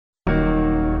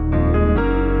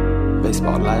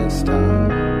baseball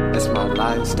lifestyle. It's my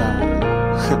lifestyle.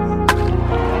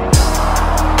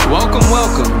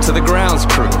 Welcome to the Grounds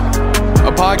Crew,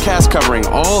 a podcast covering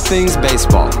all things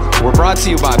baseball. We're brought to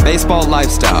you by Baseball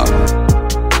Lifestyle.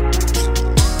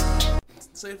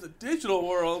 Save the digital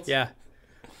world. Yeah.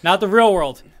 Not the real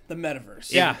world. The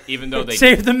metaverse. Yeah. Even though they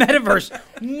Save the metaverse.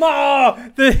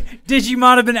 The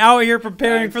Digimon have been out here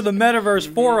preparing for the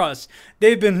metaverse for us.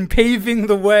 They've been paving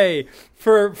the way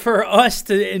for us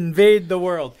to invade the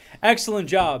world. Excellent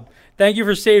job. Thank you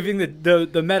for saving the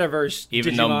metaverse,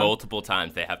 even Digimon. though multiple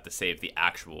times they have to save the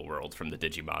actual world from the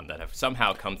Digimon that have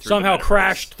somehow come through. Somehow the metaverse.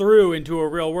 crashed through into a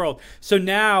real world. So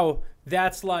now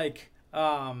that's like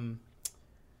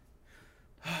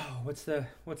what's the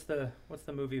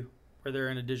movie where they're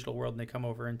in a digital world and they come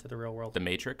over into the real world? The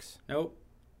Matrix?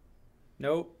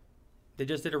 Nope. They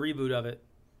just did a reboot of it.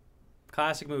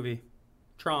 Classic movie.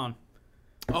 Tron.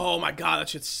 Oh my god, that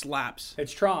shit slaps.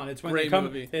 It's Tron. It's when Great they come.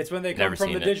 movie. It's when they come Never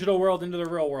from the seen it. digital world into the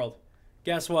real world.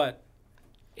 Guess what?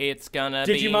 It's gonna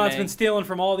Digimon's be been stealing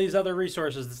from all these other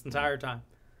resources this entire time.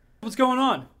 What's going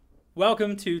on?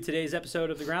 Welcome to today's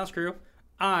episode of the Grounds Crew.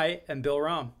 I am Bill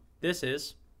Rom. This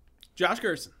is Josh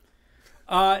Gerson.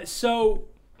 so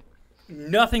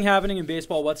nothing happening in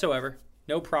baseball whatsoever.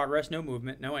 No progress, no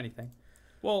movement, no anything.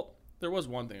 Well, there was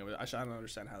one thing. I don't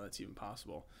understand how that's even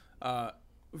possible.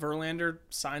 Verlander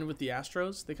signed with the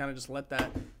Astros. They kind of just let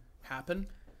that happen.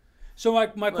 So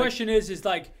my question is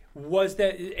like, was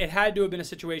that it had to have been a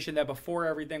situation that before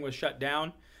everything was shut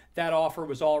down, that offer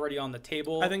was already on the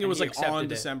table? I think it and was he like accepted on it.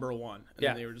 December 1. And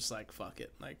Yeah. then they were just like, fuck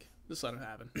it. Like, just let it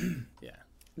happen. Yeah.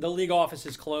 The league office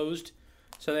is closed,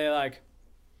 so they like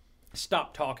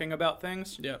stopped talking about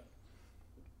things. Yep.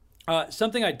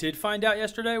 Something I did find out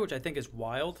yesterday, which I think is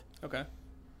wild. Okay.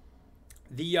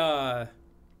 The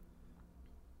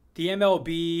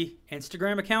MLB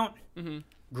Instagram account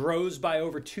grows by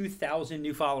over 2,000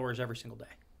 new followers every single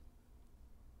day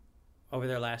over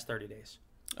their last 30 days.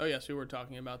 Oh, yes. We were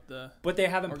talking about the... But they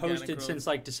haven't Organic posted growth. since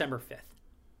like December 5th.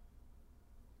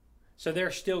 So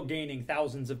they're still gaining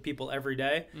thousands of people every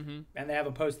day, and they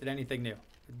haven't posted anything new.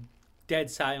 Dead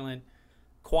silent,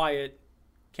 quiet,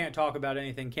 can't talk about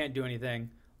anything, can't do anything,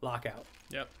 lockout.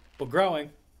 Yep. But growing.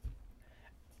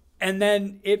 And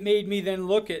then it made me then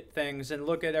look at things and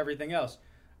look at everything else.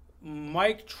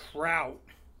 Mike Trout,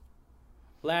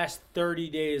 last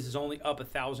 30 days is only up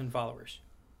 1,000 followers.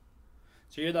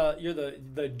 So you're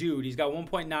the dude. He's got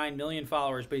 1.9 million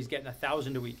followers, but he's getting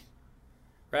 1,000 a week,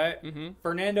 right?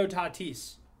 Fernando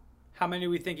Tatis, how many do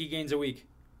we think he gains a week?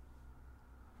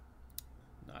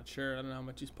 Not sure. I don't know how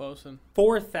much he's posting.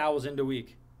 4,000 a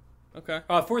week. Okay.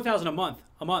 4,000 a month.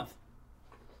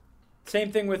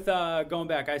 Same thing with going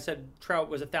back. I said Trout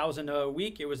was 1,000 a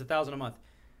week. It was 1,000 a month.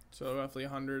 So roughly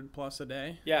 100 plus a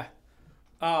day. Yeah.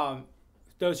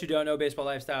 Those who don't know Baseball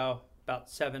Lifestyle, about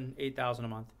 8,000 a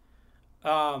month.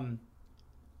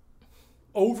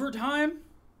 Overtime,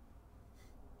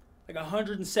 like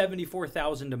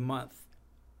 174,000 a month.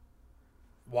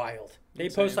 Wild. They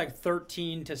Insane. post like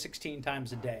 13 to 16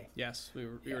 times a day. Yes, we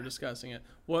were discussing it.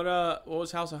 What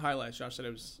was House of Highlights? Josh said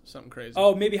it was something crazy.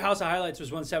 Oh, maybe House of Highlights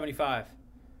was 175.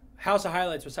 House of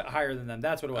Highlights was higher than them.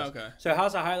 That's what it was. Okay. So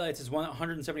House of Highlights is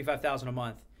 175,000 a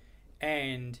month,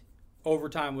 and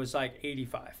overtime was like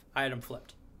 85. I had them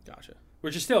flipped, Gotcha.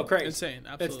 which is still crazy. Insane.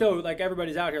 Absolutely. It's still like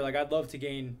everybody's out here like I'd love to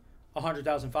gain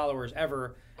 100,000 followers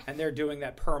ever, and they're doing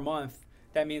that per month.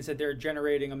 That means that they're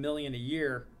generating $1 million a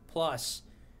year plus.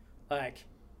 Like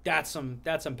that's some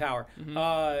power.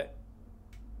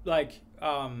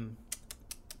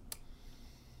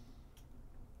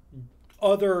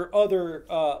 Other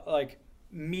like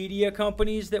media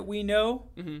companies that we know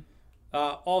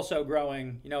also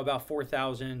growing, about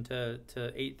 4,000 to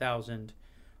 8,000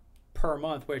 per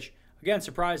month, which again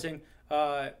surprising.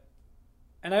 And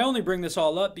I only bring this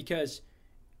all up because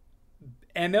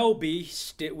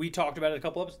MLB, we talked about it a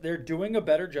couple of episodes, they're doing a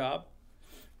better job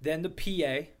than the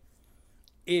PA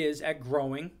is at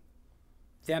growing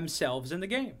themselves in the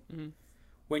game.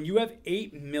 When you have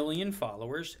 8 million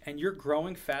followers and you're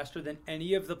growing faster than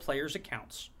any of the players'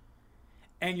 accounts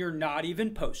and you're not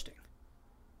even posting,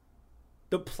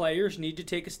 the players need to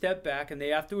take a step back and they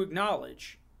have to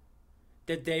acknowledge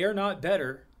that they are not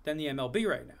better than the MLB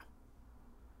right now.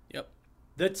 Yep.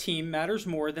 The team matters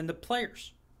more than the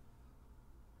players.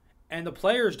 And the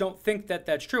players don't think that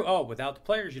that's true. Oh, without the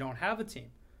players, you don't have a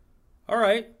team. All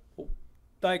right.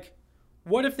 Like,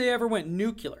 what if they ever went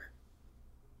nuclear?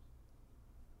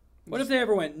 What if they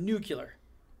ever went nuclear?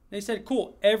 They said,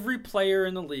 cool, every player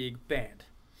in the league banned.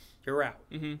 You're out.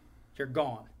 You're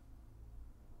gone.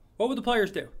 What would the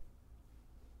players do?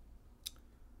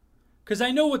 Because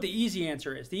I know what the easy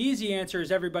answer is. The easy answer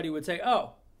is everybody would say,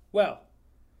 oh, well,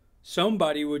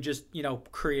 somebody would just,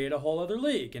 create a whole other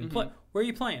league and play. Where are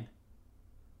you playing?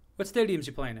 What stadiums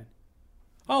you playing in?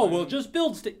 Oh, well, just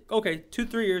build. Okay,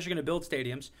 2-3 years you're going to build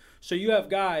stadiums. So you have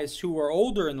guys who are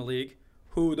older in the league,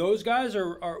 who those guys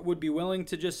would be willing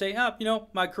to just say,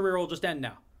 my career will just end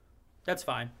now. That's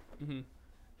fine. Mm-hmm.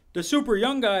 The super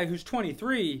young guy who's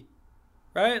 23,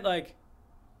 right? Like,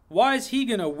 why is he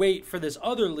going to wait for this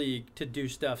other league to do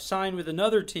stuff, sign with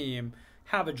another team,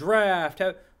 have a draft?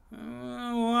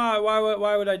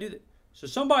 Why would I do that? So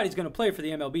somebody's going to play for the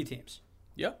MLB teams.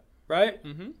 Yep. Right?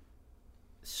 Mm-hmm.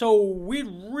 So we'd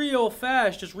real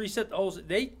fast just reset the whole.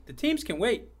 The teams can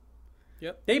wait.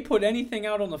 Yep. They put anything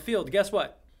out on the field. Guess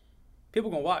what?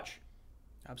 People gonna watch.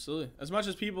 Absolutely. As much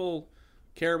as people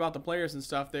care about the players and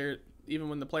stuff, even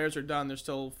when the players are done, there's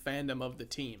still fandom of the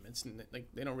team. It's like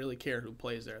they don't really care who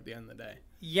plays there at the end of the day.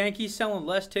 Yankees selling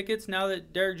less tickets now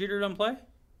that Derek Jeter doesn't play?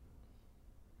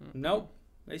 Nope.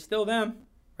 They still them,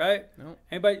 right?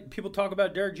 Nope. People talk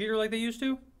about Derek Jeter like they used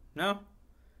to? No.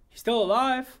 He's still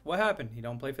alive. What happened? He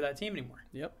don't play for that team anymore.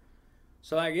 Yep.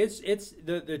 So like it's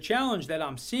the challenge that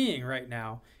I'm seeing right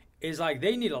now is like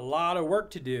they need a lot of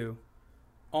work to do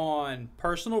on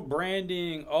personal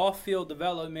branding, off-field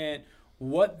development,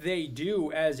 what they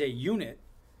do as a unit.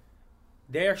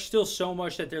 There's still so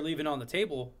much that they're leaving on the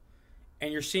table,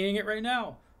 and you're seeing it right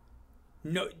now.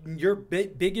 No, your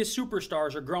biggest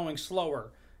superstars are growing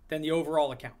slower than the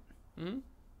overall account. Mm-hmm.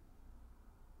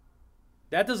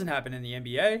 That doesn't happen in the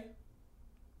NBA.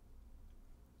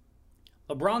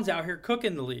 LeBron's out here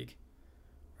cooking the league,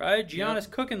 right? Giannis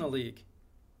cooking the league.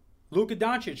 Luka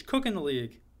Doncic cooking the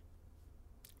league.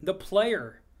 The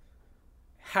player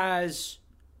has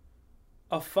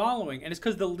a following, and it's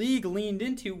because the league leaned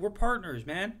into, we're partners,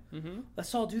 man. Mm-hmm.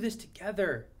 Let's all do this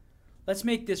together. Let's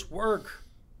make this work.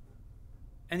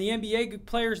 And the NBA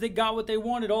players, they got what they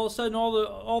wanted. All of a sudden,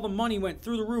 all the money went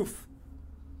through the roof.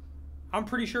 I'm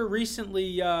pretty sure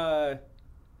recently, right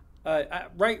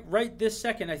this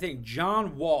second, I think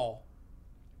John Wall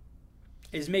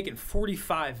is making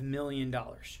 $45 million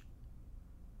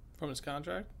From his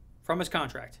contract? From his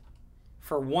contract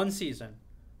for one season,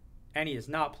 and he is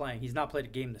not playing. He's not played a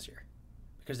game this year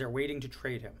because they're waiting to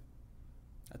trade him.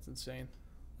 That's insane.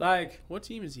 Like, what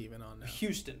team is he even on now?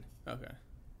 Houston. Okay.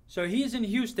 So he's in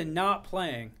Houston not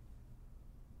playing,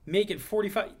 making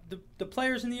 45. The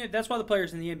players that's why the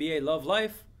players in the NBA love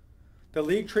life. The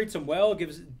league treats them well,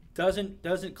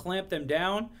 doesn't clamp them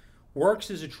down,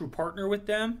 works as a true partner with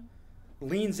them,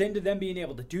 leans into them being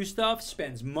able to do stuff,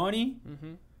 spends money.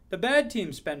 Mm-hmm. The bad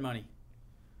teams spend money.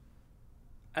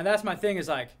 And that's my thing is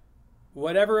like,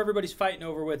 whatever everybody's fighting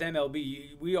over with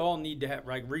MLB, we all need to have,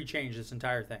 rechange this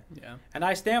entire thing. Yeah. And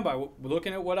I stand by,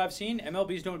 looking at what I've seen,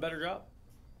 MLB's doing a better job.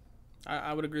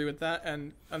 I would agree with that.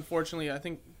 And unfortunately, I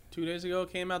think 2 days ago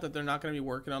it came out that they're not going to be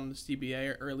working on this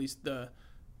CBA, or at least the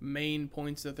main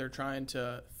points that they're trying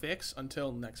to fix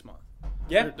until next month.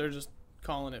 Yeah. They're just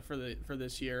calling it for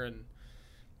this year, and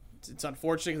it's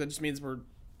unfortunate because it just means we're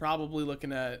probably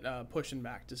looking at pushing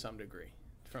back to some degree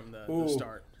from the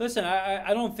start. Listen,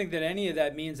 I don't think that any of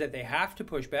that means that they have to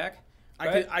push back.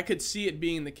 Right? I could see it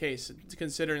being the case,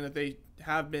 considering that they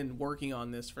have been working on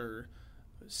this for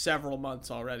several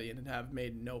months already and have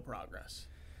made no progress.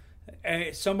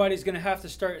 And somebody's going to have to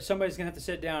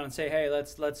sit down and say, "Hey,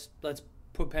 let's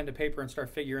put pen to paper and start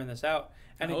figuring this out."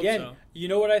 And again, you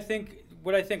know what I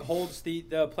think holds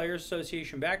the Players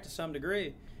Association back to some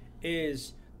degree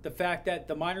is the fact that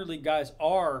the minor league guys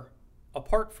are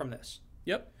apart from this.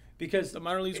 Yep. Because the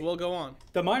minor leagues will go on.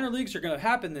 The minor leagues are going to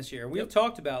happen this year. We've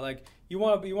talked about, like, you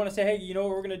want to say, hey, you know what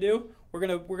we're going to do? We're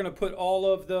going to put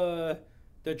all of the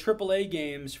AAA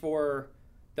games for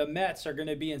the Mets are going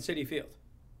to be in Citi Field.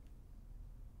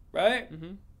 Right?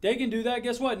 Mm-hmm. They can do that.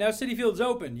 Guess what? Now Citi Field's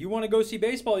open. You want to go see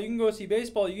baseball? You can go see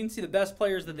baseball. You can see the best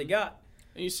players that they got.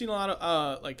 And you've seen a lot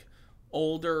of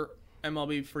older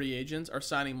MLB free agents are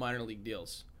signing minor league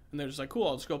deals. And they're just like, cool,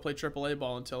 I'll just go play AAA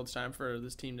ball until it's time for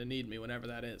this team to need me, whenever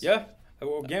that is. Yeah.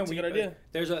 Well, again, that's a good idea.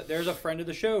 There's a friend of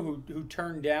the show who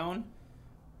turned down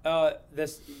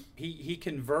this. He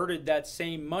converted that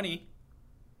same money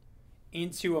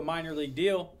into a minor league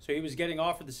deal. So he was getting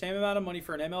offered the same amount of money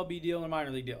for an MLB deal and a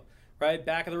minor league deal. Right?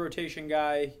 Back of the rotation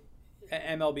guy at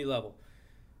MLB level.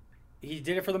 He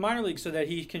did it for the minor league so that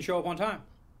he can show up on time.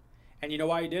 And you know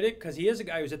why he did it? Because he is a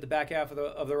guy who's at the back half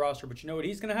of the roster. But you know what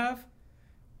he's going to have?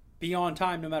 Be on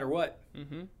time no matter what.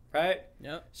 Mm-hmm. Right?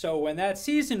 Yep. So when that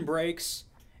season breaks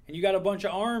and you got a bunch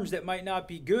of arms that might not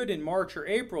be good in March or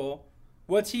April,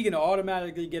 what's he going to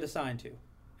automatically get assigned to?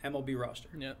 MLB roster.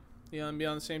 Yep. You want to be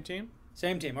on the same team?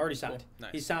 Same team. Already signed. Cool.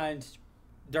 Nice. He signed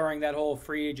during that whole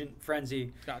free agent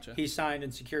frenzy, Gotcha. he signed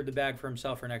and secured the bag for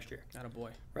himself for next year.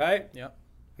 Attaboy. Right? Yep.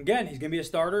 Again, he's going to be a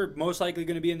starter, most likely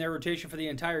going to be in their rotation for the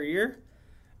entire year.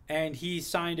 And he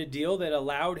signed a deal that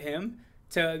allowed him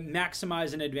to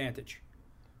maximize an advantage.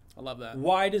 I love that.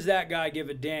 Why does that guy give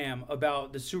a damn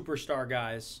about the superstar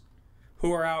guys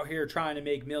who are out here trying to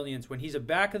make millions when he's a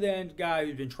back-of-the-end guy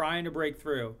who's been trying to break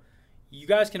through? You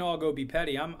guys can all go be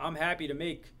petty. I'm happy to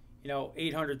make,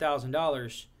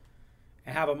 $800,000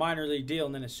 and have a minor league deal,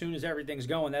 and then as soon as everything's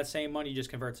going, that same money just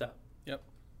converts up. Yep.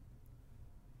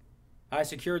 I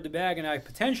secured the bag, and I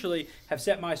potentially have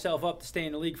set myself up to stay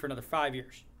in the league for another 5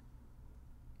 years.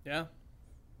 Yeah.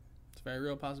 It's a very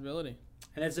real possibility.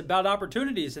 And it's about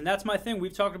opportunities, and that's my thing.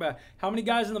 We've talked about how many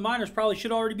guys in the minors probably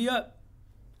should already be up.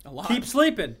 A lot. Keep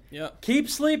sleeping. Yeah. Keep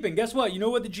sleeping. Guess what? You know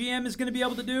what the GM is going to be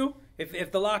able to do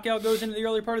if the lockout goes into the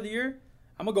early part of the year?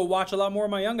 I'm going to go watch a lot more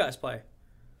of my young guys play.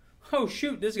 Oh,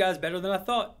 shoot, this guy's better than I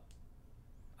thought.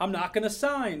 I'm not going to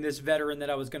sign this veteran that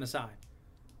I was going to sign.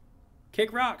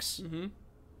 Kick rocks. Mm-hmm.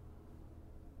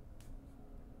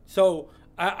 So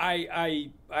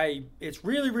it's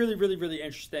really, really, really, really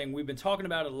interesting. We've been talking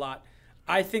about it a lot.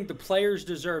 I think the players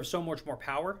deserve so much more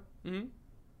power. Mm-hmm.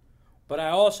 But I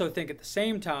also think at the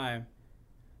same time,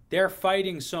 they're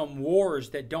fighting some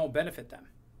wars that don't benefit them.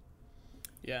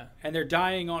 Yeah. And they're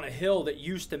dying on a hill that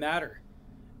used to matter.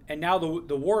 And now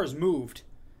the war has moved,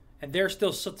 and they're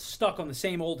still stuck on the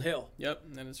same old hill. Yep.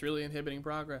 And it's really inhibiting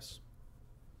progress.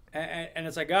 And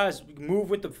it's like, guys, move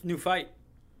with the new fight.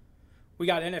 We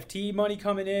got NFT money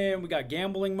coming in. We got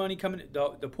gambling money coming in.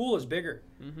 The pool is bigger.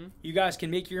 Mm-hmm. You guys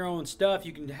can make your own stuff.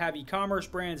 You can have e-commerce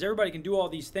brands. Everybody can do all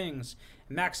these things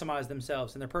and maximize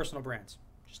themselves and their personal brands.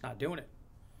 Just not doing it.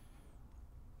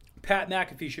 Pat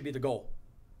McAfee should be the goal.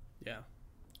 Yeah.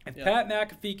 If Yeah. Pat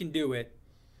McAfee can do it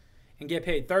and get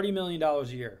paid $30 million a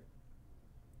year,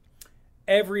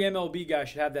 every MLB guy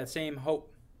should have that same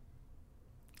hope.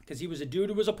 Because he was a dude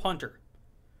who was a punter.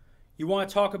 You want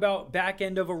to talk about back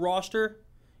end of a roster?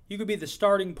 You could be the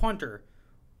starting punter,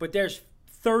 but there's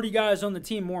 30 guys on the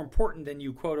team more important than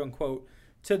you, quote unquote,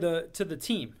 to the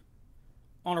team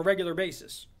on a regular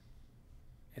basis.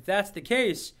 If that's the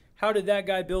case, how did that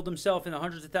guy build himself into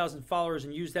hundreds of thousands of followers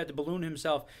and use that to balloon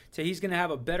himself to he's going to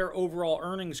have a better overall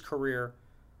earnings career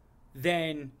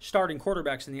than starting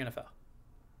quarterbacks in the NFL?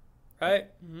 Right?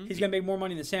 Mm-hmm. He's going to make more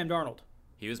money than Sam Darnold.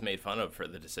 He was made fun of for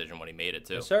the decision when he made it,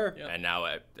 too. Yes, sir. Yep. And now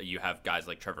you have guys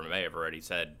like Trevor May have already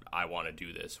said, I want to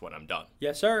do this when I'm done.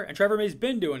 Yes, sir. And Trevor May's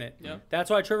been doing it. Yep. That's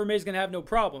why Trevor May's going to have no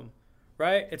problem,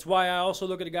 right? It's why I also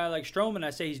look at a guy like Stroman and I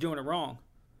say he's doing it wrong.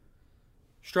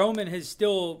 Stroman is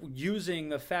still using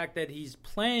the fact that he's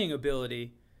playing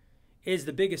ability is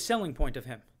the biggest selling point of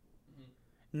him.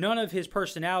 Mm-hmm. None of his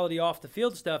personality off the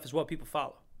field stuff is what people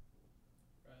follow.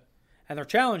 Right. And their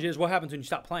challenge is what happens when you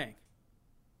stop playing?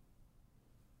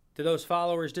 Do those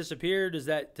followers disappear? Does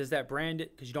that brand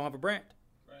it because you don't have a brand?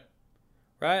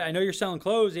 Right? I know you're selling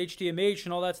clothes, HDMH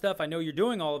and all that stuff. I know you're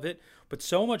doing all of it, but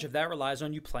so much of that relies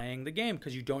on you playing the game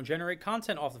because you don't generate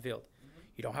content off the field. Mm-hmm.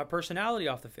 You don't have personality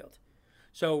off the field.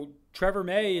 So Trevor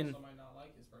May and also might not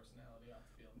like his personality off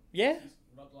the field. Yeah. He's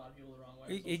rubbed a lot of people the wrong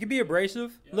way. He could be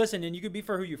abrasive. Yeah. Listen, and you could be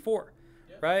for who you're for,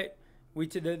 right?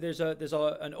 There's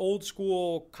an old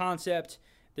school concept.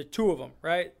 There's two of them,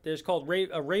 right? There's called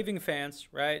Raving Fans,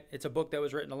 right? It's a book that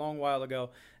was written a long while ago.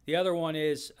 The other one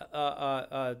is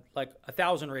like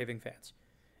 1,000 Raving Fans,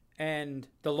 and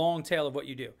the long tail of what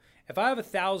you do. If I have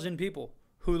 1,000 people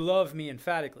who love me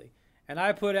emphatically, and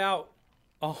I put out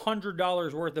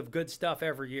 $100 worth of good stuff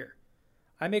every year,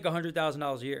 I make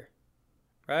 $100,000 a year,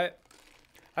 right?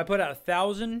 I put out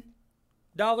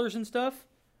 $1,000 in stuff,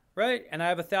 right? And I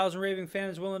have 1,000 raving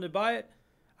fans willing to buy it.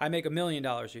 I make $1 million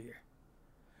a year.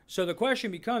 So the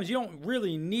question becomes, you don't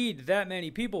really need that many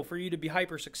people for you to be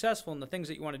hyper successful in the things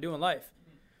that you want to do in life.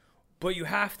 But you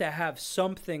have to have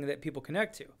something that people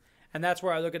connect to. And that's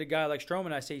where I look at a guy like Stroman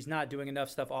and I say he's not doing enough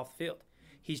stuff off the field.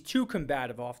 He's too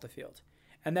combative off the field.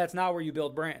 And that's not where you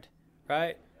build brand,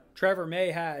 right? Trevor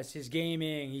May has his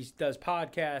gaming, he does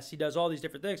podcasts, he does all these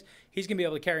different things. He's going to be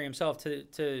able to carry himself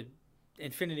to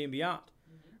infinity and beyond,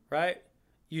 right?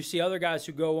 You see other guys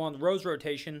who go on the Rose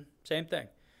rotation, same thing.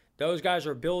 Those guys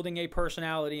are building a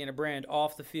personality and a brand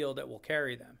off the field that will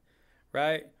carry them,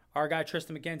 right? Our guy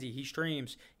Tristan McKenzie, he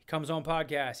streams, he comes on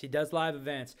podcasts, he does live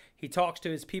events, he talks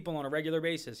to his people on a regular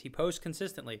basis, he posts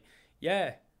consistently.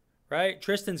 Yeah, right?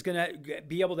 Tristan's going to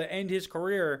be able to end his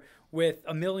career with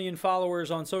 1 million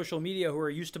followers on social media who are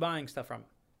used to buying stuff from him.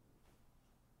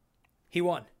 He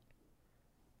won.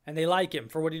 And they like him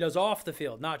for what he does off the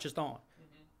field, not just on.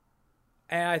 Mm-hmm.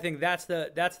 And I think that's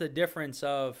the difference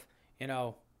of,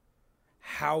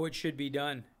 how it should be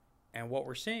done and what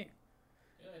we're seeing.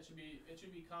 Yeah, it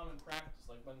should be common practice.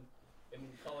 Like when in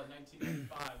call it 1995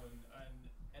 when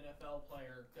an NFL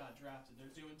player got drafted,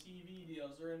 they're doing TV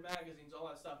deals, they're in magazines, all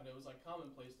that stuff, and it was like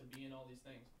commonplace to be in all these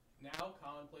things. Now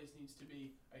commonplace needs to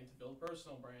be I need to build a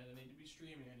personal brand, I need to be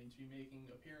streaming, I need to be making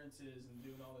appearances and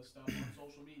doing all this stuff on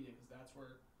social media because that's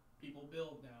where people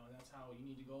build now, and that's how you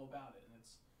need to go about it. And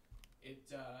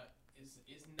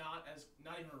is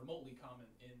not even remotely common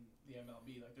in the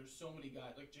MLB. Like there's so many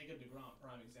guys like Jacob deGrom,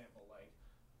 prime example, like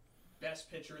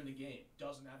best pitcher in the game,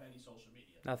 doesn't have any social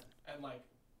media. Nothing. And like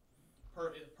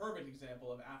perfect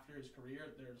example of after his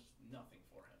career, there's nothing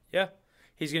for him. Yeah.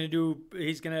 He's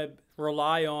gonna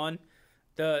rely on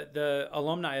the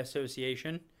alumni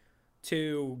association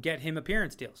to get him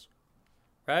appearance deals.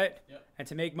 Right? Yep. And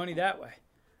to make money that way.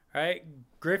 Right?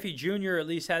 Griffey Jr. at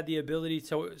least had the ability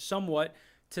to somewhat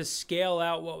to scale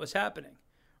out what was happening.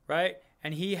 Right?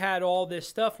 And he had all this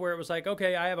stuff where it was like,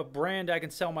 okay, I have a brand, I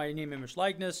can sell my name, image,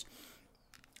 likeness.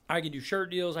 I can do shirt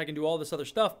deals, I can do all this other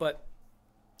stuff, but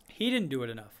he didn't do it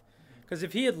enough. Because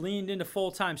if he had leaned into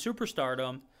full-time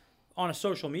superstardom on a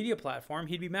social media platform,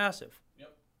 he'd be massive.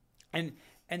 Yep.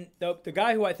 And the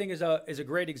guy who I think is a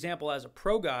great example as a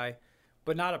pro guy,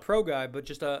 but not a pro guy, but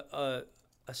just a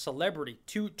celebrity,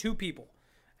 two people.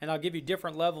 And I'll give you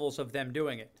different levels of them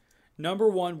doing it. Number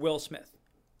one, Will Smith.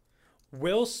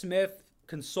 Will Smith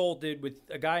consulted with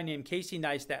a guy named Casey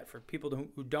Neistat, for people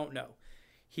who don't know.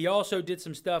 He also did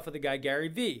some stuff with a guy, Gary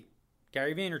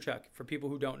Vaynerchuk. For people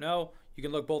who don't know, you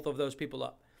can look both of those people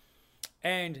up.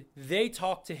 And they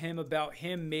talked to him about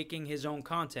him making his own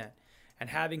content and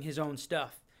having his own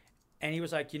stuff. And he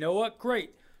was like, you know what?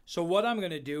 Great. So what I'm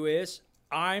going to do is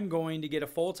I'm going to get a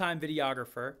full-time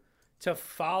videographer to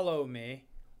follow me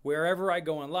wherever I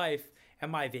go in life,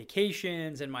 and my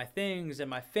vacations and my things and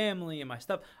my family and my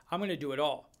stuff. I'm going to do it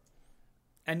all.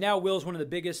 And now Will's one of the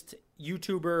biggest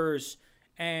YouTubers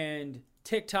and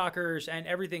TikTokers and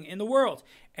everything in the world.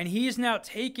 And he's now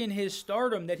taken his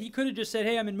stardom that he could have just said,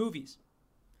 hey, I'm in movies.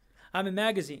 I'm in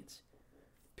magazines.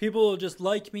 People will just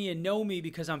like me and know me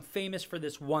because I'm famous for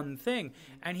this one thing.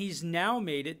 And he's now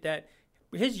made it that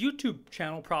his YouTube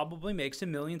channel probably makes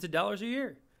him millions of dollars a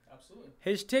year. Absolutely.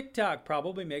 His TikTok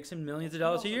probably makes him millions of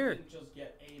dollars a year. He didn't just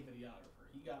get a videographer.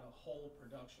 He got a whole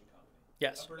production company.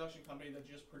 Yes. A production company that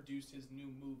just produced his new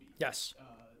movie. Yes.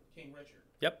 King Richard.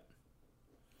 Yep.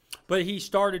 But he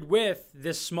started with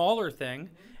this smaller thing,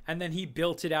 and then he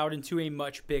built it out into a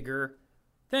much bigger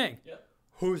thing. Yep.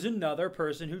 Who's another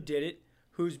person who did it,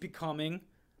 who's becoming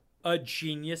a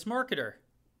genius marketer?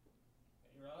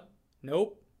 A-Rod?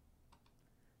 Nope.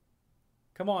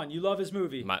 Come on, you love his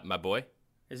movie. My boy,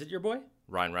 Is it your boy?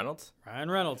 Ryan Reynolds. Ryan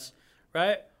Reynolds,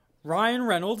 right? Ryan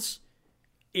Reynolds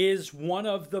is one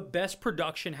of the best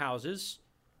production houses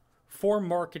for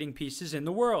marketing pieces in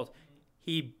the world.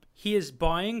 He is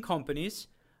buying companies,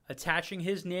 attaching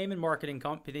his name and marketing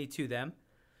company to them,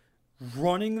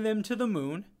 running them to the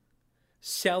moon,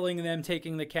 selling them,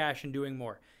 taking the cash, and doing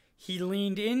more. He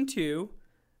leaned into,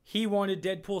 he wanted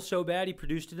Deadpool so bad he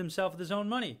produced it himself with his own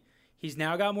money. He's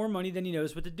now got more money than he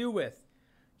knows what to do with.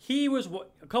 He was,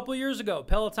 a couple of years ago,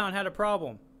 Peloton had a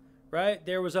problem, right?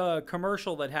 There was a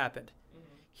commercial that happened.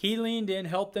 He leaned in,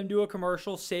 helped them do a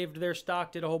commercial, saved their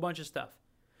stock, did a whole bunch of stuff.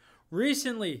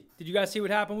 Recently, did you guys see what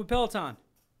happened with Peloton?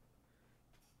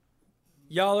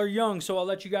 Y'all are young, so I'll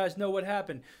let you guys know what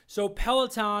happened. So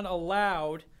Peloton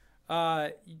allowed,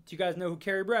 do you guys know who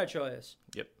Carrie Bradshaw is?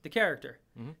 Yep. The character.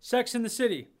 Mm-hmm. Sex and the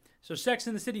City. So Sex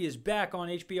and the City is back on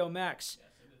HBO Max,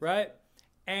 right?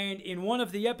 And in one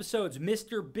of the episodes,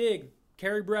 Mr. Big,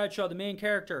 Carrie Bradshaw, the main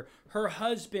character, her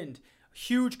husband,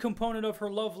 huge component of her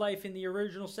love life in the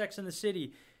original Sex and the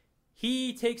City,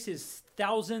 he takes his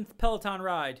 1,000th Peloton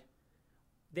ride.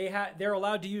 They're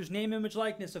allowed to use name, image,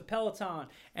 likeness of Peloton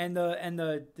and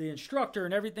the instructor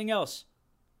and everything else.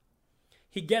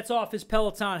 He gets off his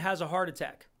Peloton, has a heart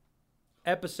attack.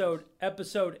 Episode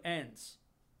ends.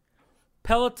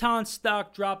 Peloton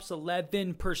stock drops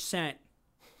 11%.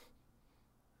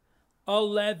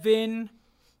 11%.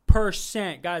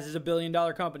 Guys, it's a $1 billion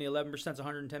company. 11% is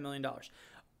 $110 million.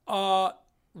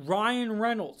 Ryan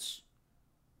Reynolds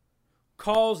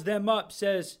calls them up,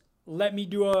 says,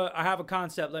 I have a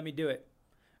concept, let me do it.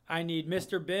 I need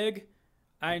Mr. Big,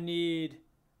 I need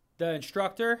the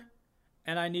instructor,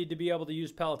 and I need to be able to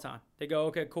use Peloton. They go,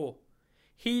 okay, cool.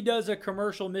 He does a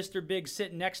commercial, Mr. Big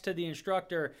sitting next to the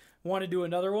instructor, want to do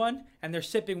another one, and they're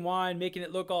sipping wine, making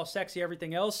it look all sexy,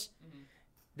 everything else. Mm-hmm.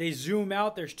 They zoom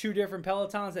out, there's two different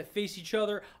Pelotons that face each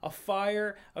other, a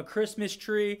fire, a Christmas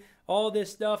tree, all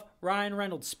this stuff. Ryan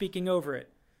Reynolds speaking over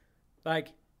it. Like,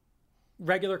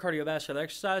 regular cardiovascular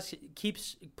exercise,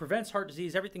 prevents heart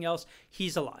disease, everything else,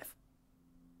 he's alive.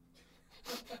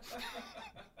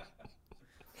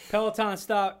 Peloton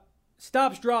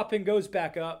stops dropping, goes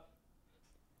back up.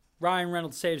 Ryan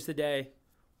Reynolds saves the day.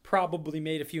 Probably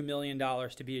made a few $1 million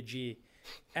to be a G.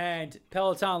 And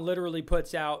Peloton literally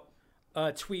puts out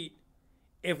a tweet.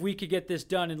 If we could get this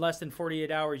done in less than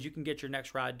 48 hours, you can get your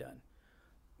next ride done.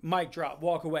 Mic drop,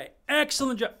 walk away.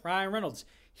 Excellent job. Ryan Reynolds.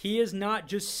 He is not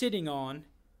just sitting on,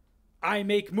 I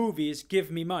make movies,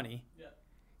 give me money. Yeah.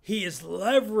 He is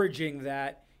leveraging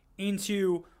that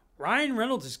into Ryan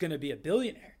Reynolds is going to be a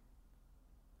billionaire.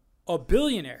 A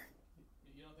billionaire.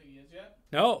 You don't think he is yet?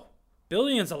 No.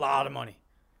 Billion's a lot of money.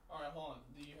 All right, hold on.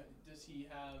 Does he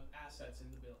have assets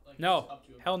in the bill? Like no. Up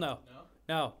to Hell no.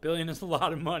 No. Billion is a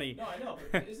lot of money. No, I know.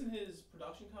 But isn't his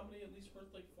production company at least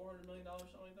worth like $400 million or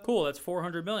something like that? Cool. That's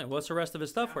 $400 million. What's the rest of his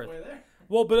stuff worth? There.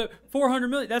 Well, but $400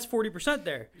 million, that's 40%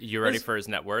 there. You ready for his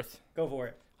net worth? Go for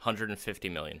it. $150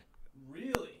 million.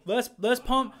 Really? Let's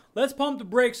pump the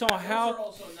brakes on how. Those are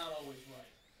also not always right.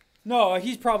 No,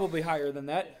 he's probably higher than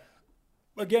that.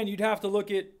 Yeah. Again, you'd have to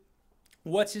look at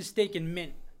what's his stake in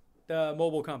Mint, the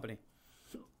mobile company.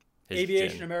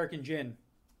 Aviation Gin. American Gin.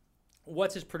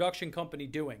 What's his production company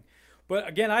doing? But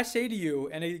again, I say to you,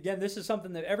 and again, this is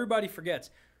something that everybody forgets.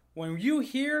 When you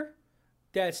hear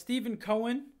that Stephen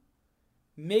Cohen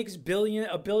makes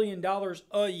 $1 billion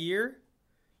a year,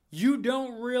 you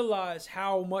don't realize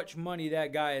how much money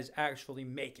that guy is actually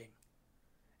making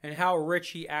and how rich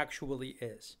he actually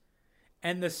is.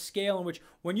 And the scale in which,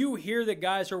 when you hear that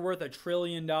guys are worth $1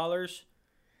 trillion,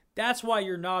 that's why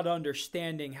you're not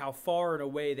understanding how far and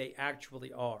away they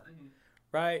actually are,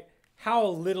 right? How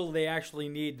little they actually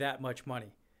need that much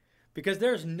money. Because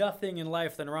there's nothing in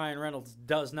life that Ryan Reynolds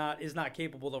is not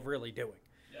capable of really doing,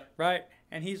 right?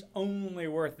 And he's only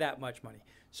worth that much money.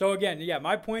 So again,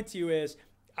 my point to you is,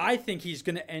 I think he's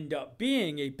going to end up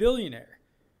being a billionaire.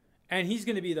 And he's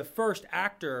going to be the first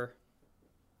actor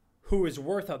who is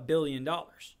worth $1 billion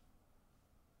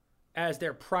as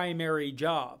their primary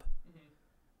job.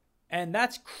 And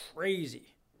that's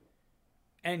crazy.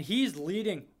 And he's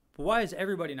leading. Why is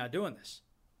everybody not doing this?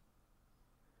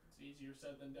 It's easier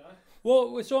said than done.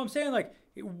 Well, so I'm saying, like,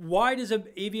 why does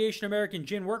Aviation American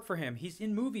Gin work for him? He's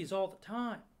in movies all the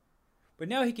time. But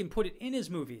now he can put it in his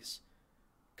movies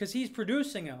because he's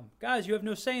producing them. Guys, you have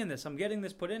no say in this. I'm getting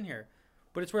this put in here.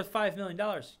 But it's worth $5 million.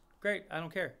 Great, I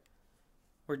don't care.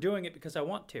 We're doing it because I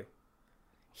want to.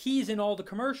 He's in all the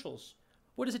commercials.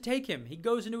 What does it take him? He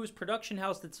goes into his production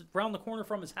house that's around the corner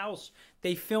from his house.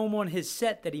 They film on his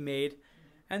set that he made,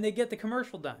 and they get the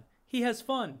commercial done. He has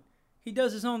fun. He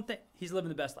does his own thing. He's living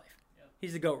the best life. Yep.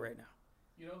 He's the GOAT right now.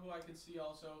 You know who I could see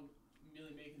also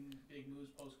really making big moves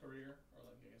post-career? Or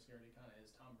like, I guess he already kind of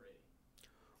is, Tom Brady.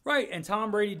 Right, and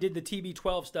Tom Brady did the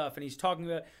TB12 stuff, and he's talking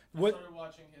about what. I started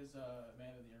watching his Man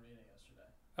of the Arena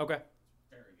yesterday. Okay. It's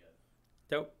very good.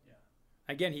 Dope. Yeah.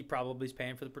 Again, he probably is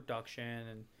paying for the production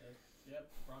and. Yep.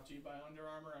 Brought to you by Under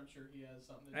Armour. I'm sure he has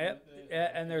something to do with it.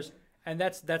 Yeah, and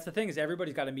that's the thing is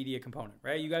everybody's got a media component,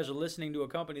 right? You guys are listening to a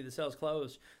company that sells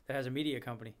clothes that has a media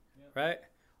company, right?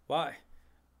 Why?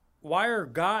 Why are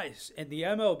guys at the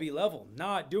MLB level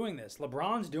not doing this?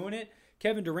 LeBron's doing it.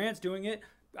 Kevin Durant's doing it.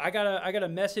 I got a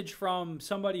message from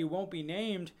somebody who won't be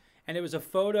named, and it was a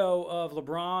photo of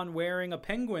LeBron wearing a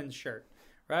Penguins shirt,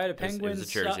 right? A Penguins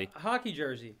jersey. Hockey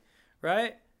jersey,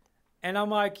 right? And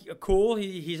I'm like, cool,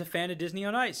 he's a fan of Disney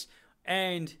on Ice.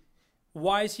 And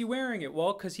why is he wearing it?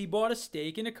 Well, because he bought a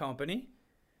stake in a company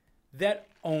that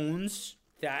owns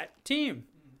that team.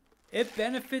 It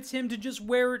benefits him to just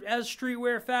wear it as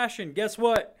streetwear fashion. Guess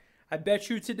what? I bet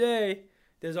you today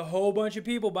there's a whole bunch of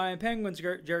people buying Penguins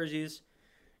jerseys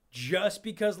just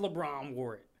because LeBron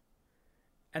wore it.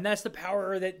 And that's the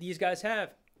power that these guys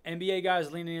have. NBA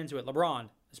guys leaning into it. LeBron,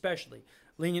 especially,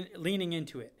 leaning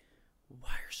into it.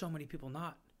 Why are so many people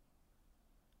not?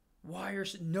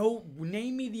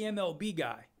 Name me the MLB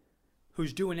guy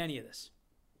who's doing any of this.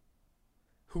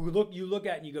 You look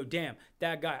at and you go, damn,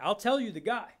 that guy. I'll tell you the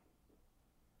guy.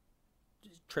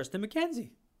 Tristan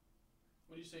McKenzie.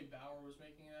 What do you say, Bauer was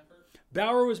making an effort?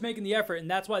 Bauer was making the effort, and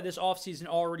that's why this offseason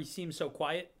already seems so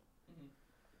quiet.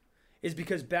 Is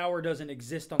because Bauer doesn't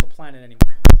exist on the planet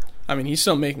anymore. I mean, he's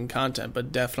still making content,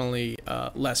 but definitely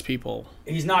less people.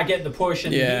 He's not getting the push,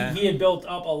 and he had built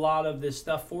up a lot of this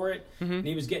stuff for it, and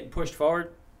he was getting pushed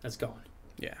forward. That's gone.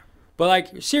 Yeah. But,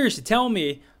 like, seriously, tell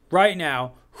me right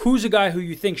now, who's a guy who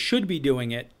you think should be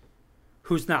doing it,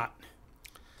 who's not?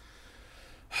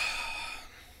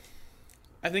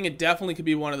 I think it definitely could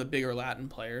be one of the bigger Latin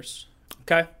players.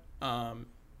 Okay.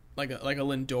 Like a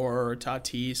Lindor or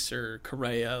Tatis or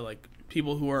Correa, like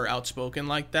people who are outspoken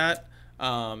like that,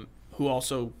 who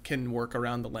also can work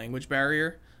around the language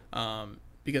barrier,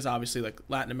 because obviously like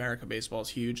Latin America baseball is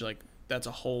huge. Like that's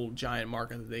a whole giant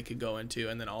market that they could go into,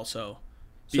 and then also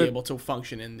be able to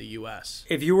function in the U.S.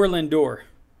 If you were Lindor,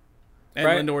 And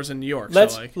right? Lindor's in New York.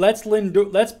 let's so like,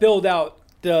 let's build out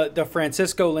the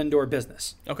Francisco Lindor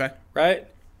business, okay. right?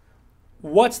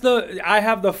 I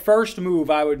have the first move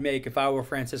I would make if I were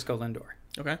Francisco Lindor.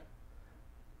 Okay.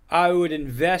 I would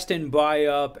invest and buy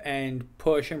up and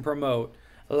push and promote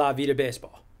La Vida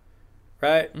Baseball,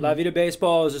 right? Mm-hmm. La Vida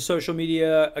Baseball is a social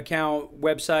media account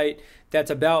website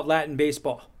that's about Latin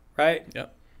baseball, right?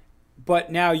 Yep.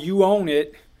 But now you own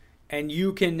it, and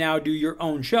you can now do your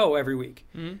own show every week.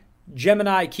 Mm-hmm.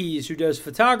 Gemini Keys, who does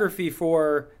photography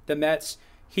for the Mets,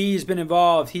 he's been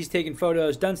involved. He's taken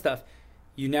photos, done stuff.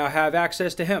 You now have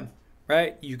access to him,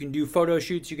 right? You can do photo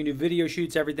shoots, you can do video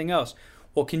shoots, everything else.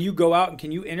 Well, can you go out and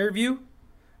can you interview?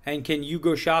 And can you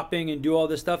go shopping and do all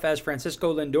this stuff as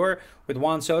Francisco Lindor with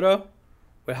Juan Soto,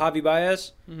 with Javi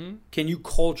Baez? Mm-hmm. Can you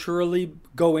culturally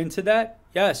go into that?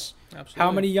 Yes. Absolutely.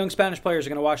 How many young Spanish players are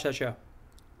going to watch that show?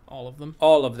 All of them.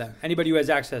 All of them. Anybody who has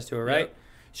access to it, right? Yep.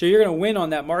 So you're going to win on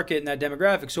that market and that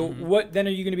demographic. So what then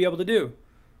are you going to be able to do?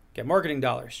 Get marketing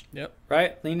dollars, Yep.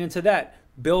 right? Lean into that.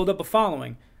 Build up a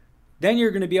following. Then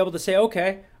you're going to be able to say,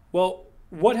 okay, well,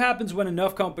 what happens when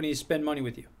enough companies spend money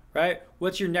with you, right?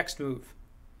 What's your next move?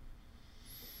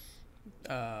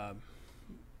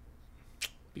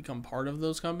 Become part of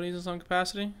those companies in some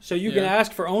capacity. So you can Yeah.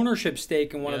 ask for ownership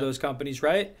stake in one of Yeah. those companies,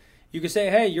 right? You can say,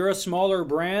 hey, you're a smaller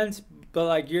brand, but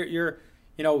like you're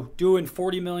doing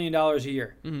 $40 million a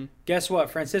year. Mm-hmm. Guess what?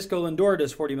 Francisco Lindor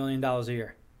does $40 million a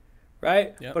year,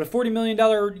 right? Yep. But a $40 million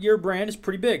a year brand is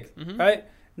pretty big, Mhm. right?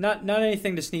 Not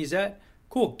anything to sneeze at.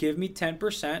 Cool. Give me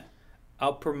 10%.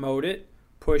 I'll promote it,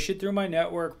 push it through my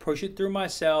network, push it through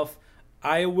myself.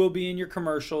 I will be in your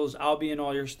commercials. I'll be in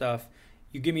all your stuff.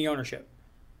 You give me ownership.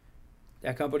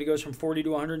 That company goes from 40 to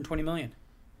 120 million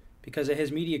because of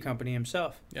his media company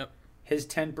himself. Yep. His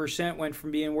 10% went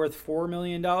from being worth $4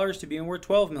 million to being worth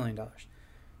 $12 million.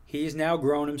 He's now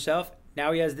grown himself.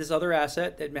 Now he has this other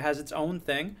asset that has its own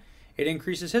thing. It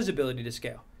increases his ability to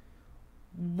scale.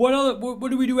 What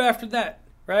do we do after that,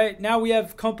 right? Now we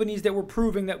have companies that we're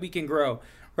proving that we can grow,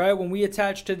 right? When we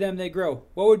attach to them, they grow.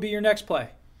 What would be your next play?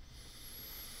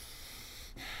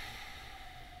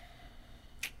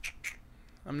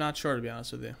 I'm not sure, to be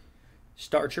honest with you.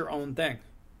 Start your own thing.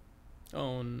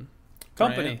 Own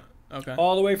Company. brand? Okay.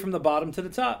 All the way from the bottom to the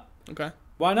top. Okay.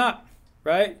 Why not?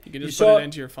 Right? You can just saw put it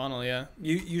into your funnel, yeah.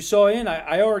 You saw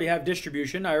I already have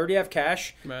distribution. I already have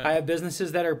cash. Right. I have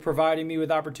businesses that are providing me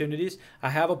with opportunities. I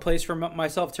have a place for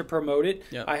myself to promote it.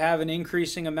 Yep. I have an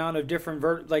increasing amount of different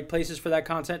places for that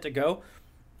content to go.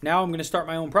 Now I'm going to start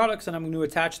my own products and I'm going to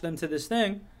attach them to this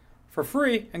thing for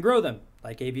free and grow them,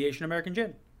 like Aviation American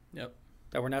Gin, Yep.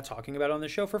 that we're not talking about on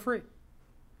this show for free.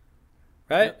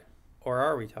 Right? Yep. Or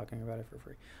are we talking about it for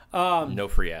free? No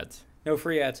free ads. No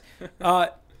free ads.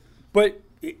 But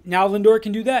now Lindor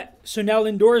can do that. So now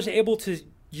Lindor is able to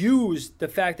use the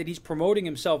fact that he's promoting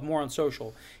himself more on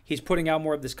social. He's putting out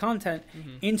more of this content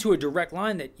into a direct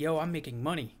line that, I'm making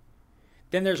money.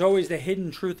 Then there's always the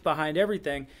hidden truth behind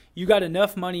everything. You got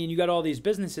enough money and you got all these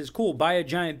businesses. Cool. Buy a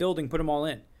giant building, put them all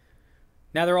in.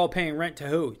 Now they're all paying rent to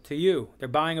who? To you. They're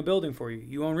buying a building for you.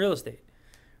 You own real estate,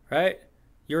 right?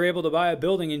 You're able to buy a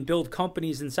building and build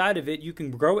companies inside of it. You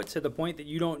can grow it to the point that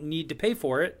you don't need to pay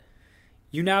for it.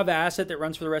 You now have the asset that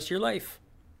runs for the rest of your life.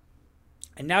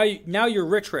 And now you're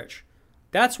rich.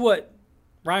 That's what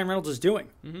Ryan Reynolds is doing.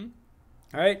 Mm-hmm.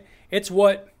 All right? It's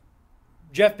what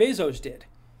Jeff Bezos did.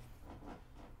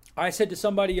 I said to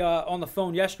somebody on the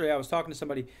phone yesterday, I was talking to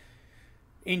somebody,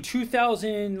 in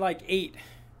 2008,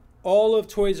 all of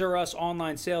Toys R Us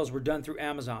online sales were done through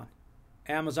Amazon.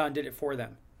 Amazon did it for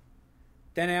them.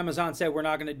 Then Amazon said, we're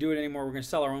not going to do it anymore. We're going to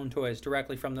sell our own toys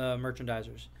directly from the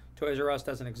merchandisers. Toys R Us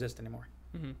doesn't exist anymore.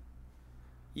 Mm-hmm.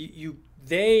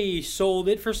 They sold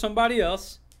it for somebody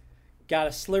else, got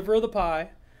a sliver of the pie,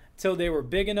 till they were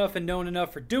big enough and known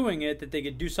enough for doing it that they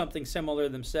could do something similar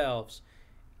themselves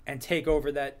and take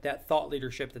over that thought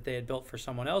leadership that they had built for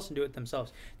someone else and do it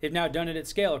themselves. They've now done it at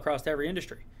scale across every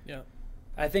industry. Yeah.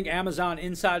 I think Amazon,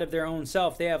 inside of their own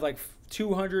self, they have like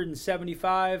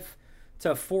 275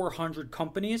 to 400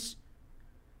 companies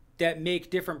that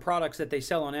make different products that they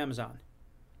sell on Amazon.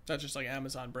 That's just like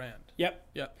Amazon brand. Yep.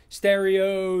 Yep.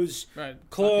 Stereos, Right.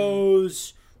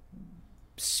 clothes,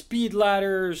 speed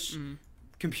ladders, Mhm.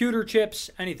 computer chips,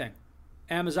 anything.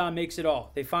 Amazon makes it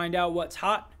all. They find out what's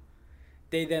hot.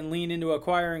 They then lean into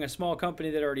acquiring a small company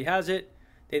that already has it.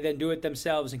 They then do it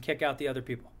themselves and kick out the other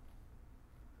people.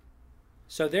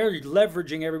 So they're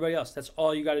leveraging everybody else. That's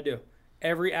all you got to do.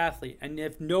 Every athlete. And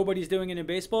if nobody's doing it in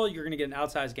baseball, you're going to get an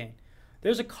outsized gain.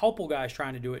 There's a couple guys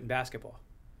trying to do it in basketball.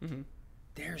 Mm-hmm.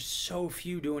 There's so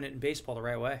few doing it in baseball the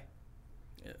right way.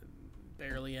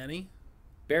 Barely any.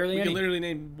 Barely We any. can literally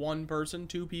name one person,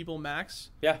 2 people max.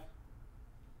 Yeah.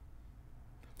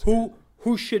 Who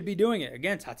should be doing it?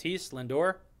 Again, Tatis,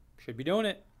 Lindor should be doing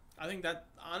it. I think that,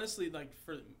 honestly, in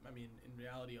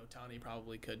reality, Ohtani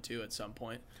probably could too at some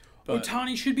point. But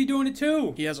Ohtani should be doing it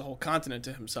too. he has a whole continent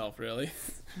to himself, really.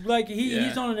 Like Yeah.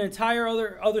 he's on an entire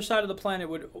other side of the planet.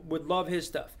 Would love his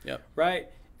stuff. Yep. Right.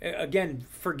 Again,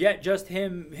 forget just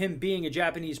him being a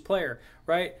Japanese player.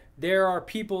 Right. There are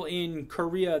people in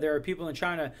Korea. There are people in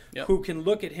China Yep. who can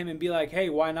look at him and be like, "Hey,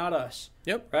 why not us?"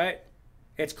 Yep. Right.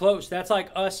 It's close. That's like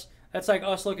us. That's like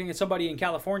us looking at somebody in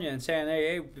California and saying,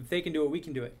 "Hey, if they can do it, we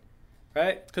can do it."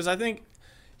 Right. Because I think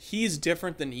he's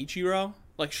different than Ichiro.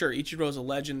 Like, sure, Ichiro's a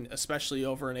legend, especially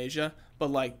over in Asia. But,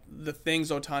 like, the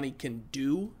things Ohtani can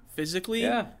do physically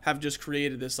have just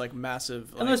created this, like,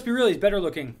 massive... And let's be real, he's better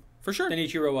looking for sure. than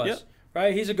Ichiro was. Yep.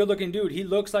 Right? He's a good-looking dude. He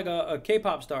looks like a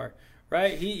K-pop star.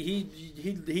 Right?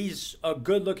 He's a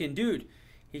good-looking dude.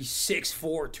 He's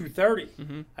 6'4", 230.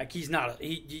 Mm-hmm. Like, he's not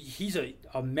he's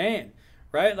a man.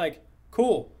 Right? Like,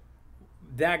 cool.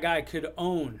 That guy could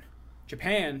own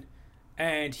Japan,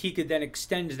 and he could then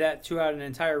extend that throughout an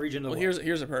entire region of the world.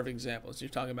 Here's a perfect example. So you're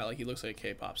talking about, like, he looks like a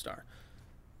K-pop star.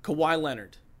 Kawhi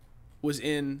Leonard was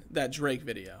in that Drake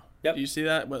video. Yep. Do you see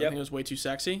that? I Yep. think it was Way Too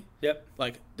Sexy. Yep.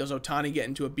 Like, does Ohtani get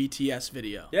into a BTS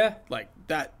video? Yeah. Like,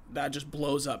 that just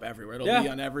blows up everywhere. It'll Yeah. be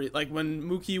on every... Like, when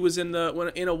Mookie was in a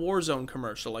Warzone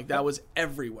commercial, like, that was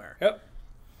everywhere. Yep.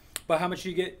 But how much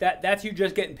do you get? That's you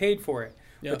just getting paid for it.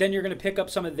 Yep. But then you're going to pick up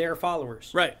some of their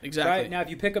followers. Right, exactly. Right? Now, if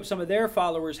you pick up some of their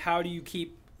followers, how do you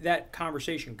keep that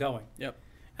conversation going? Yep.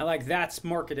 And, like, that's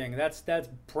marketing. That's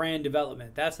brand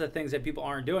development. That's the things that people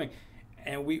aren't doing.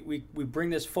 And we bring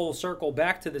this full circle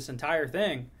back to this entire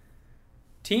thing.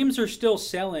 Teams are still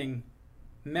selling,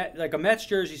 like a Mets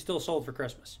jersey still sold for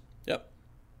Christmas. Yep.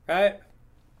 Right?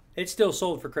 It's still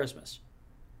sold for Christmas.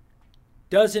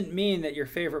 Doesn't mean that your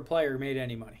favorite player made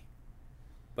any money.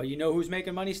 But you know who's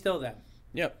making money still then?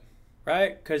 Yep.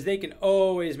 Right? Because they can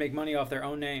always make money off their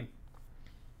own name.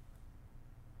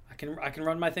 I can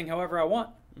run my thing however I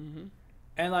want. Mm-hmm.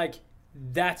 And, like,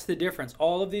 that's the difference.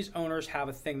 All of these owners have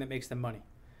a thing that makes them money.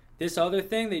 This other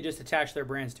thing, they just attach their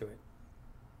brands to it.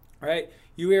 Right?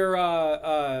 You hear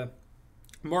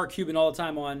Mark Cuban all the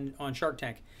time on Shark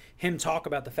Tank. Him talk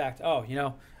about the fact,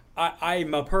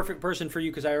 I'm a perfect person for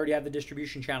you because I already have the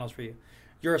distribution channels for you.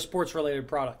 You're a sports-related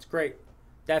product. Great.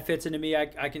 That fits into me. I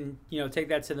can, take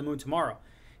that to the moon tomorrow.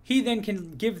 He then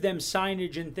can give them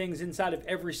signage and things inside of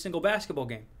every single basketball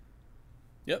game.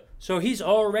 Yep. So he's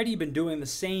already been doing the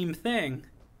same thing,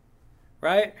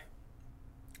 right?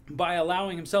 By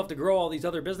allowing himself to grow all these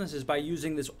other businesses by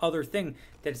using this other thing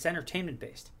that's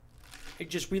entertainment-based.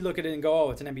 We look at it and go,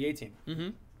 oh, it's an NBA team. Mm-hmm.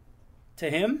 To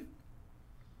him,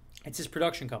 it's his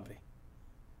production company.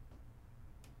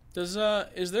 Is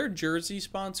their jersey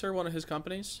sponsor one of his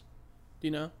companies? Do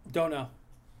you know? Don't know.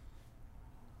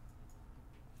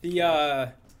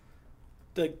 The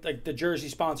jersey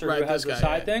sponsor Right, who has this the guy,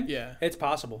 side yeah. thing? Yeah. It's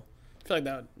possible. I feel like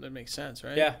that makes sense,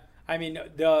 right? Yeah. I mean,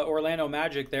 the Orlando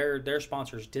Magic, their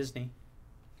sponsor is Disney,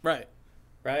 Right.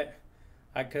 right?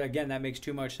 Again, that makes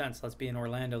too much sense. Let's be in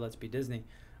Orlando. Let's be Disney.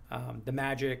 The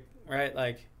Magic, right?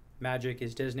 Like, Magic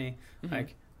is Disney. Mm-hmm.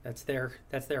 Like, that's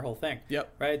their whole thing.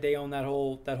 Yep. Right? They own that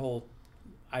whole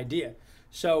idea.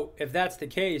 So if that's the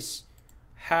case,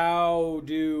 how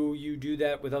do you do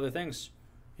that with other things?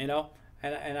 And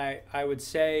I would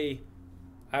say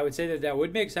that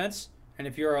would make sense. And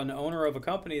if you're an owner of a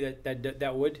company,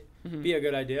 that would Mm-hmm. be a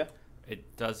good idea.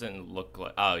 It doesn't look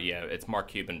like. Oh yeah, it's Mark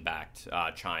Cuban backed.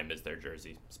 Chime is their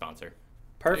jersey sponsor.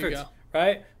 Perfect. go.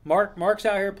 Right? Mark's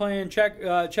out here playing chess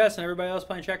and everybody else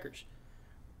playing checkers.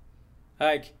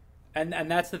 Like, and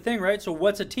that's the thing, right? So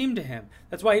what's a team to him?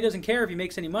 That's why he doesn't care if he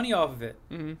makes any money off of it.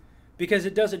 Mm-hmm. Because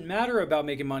it doesn't matter about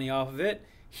making money off of it.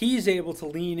 He's able to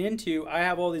lean into, I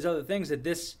have all these other things that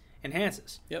this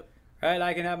enhances. Yep. Right?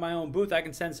 I can have my own booth. I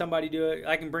can send somebody to it.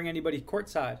 I can bring anybody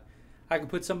courtside. I can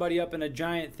put somebody up in a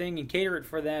giant thing and cater it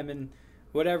for them and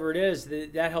whatever it is.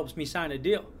 That helps me sign a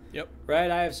deal. Yep. Right?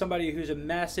 I have somebody who's a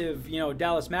massive,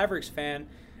 Dallas Mavericks fan,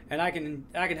 and I can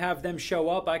have them show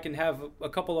up. I can have I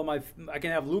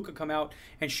can have Luka come out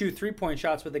and shoot 3-point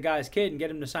shots with the guy's kid and get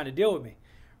him to sign a deal with me.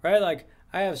 Right? Like,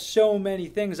 I have so many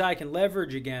things I can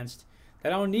leverage against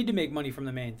that I don't need to make money from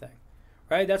the main thing.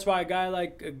 Right? That's why a guy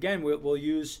like, again, we'll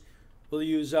use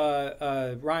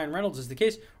Ryan Reynolds as the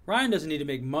case. Ryan doesn't need to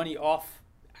make money off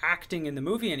acting in the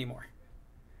movie anymore.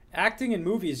 acting in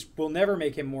movies will never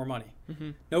make him more money.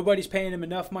 Mm-hmm. Nobody's paying him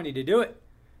enough money to do it.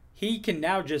 He can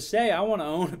now just say, I want to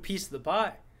own a piece of the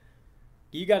pie.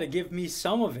 You got to give me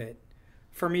some of it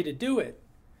for me to do it.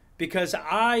 Because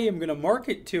I am going to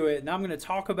market to it, and I'm going to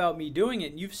talk about me doing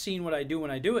it, and you've seen what I do when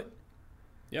I do it.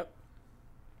 Yep.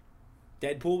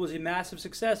 Deadpool was a massive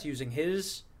success using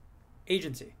his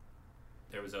agency.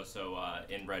 There was also,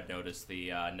 in Red Notice, the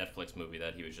Netflix movie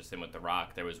that he was just in with The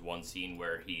Rock, there was one scene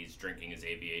where he's drinking his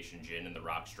aviation gin and The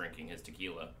Rock's drinking his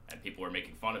tequila. And people were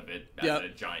making fun of it as a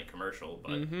giant commercial,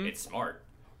 but it's smart.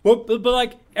 Well, but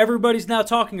like, everybody's now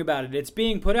talking about it. It's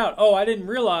being put out. Oh, I didn't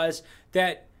realize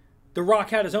that The Rock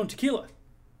had his own tequila.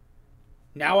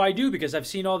 Now I do because I've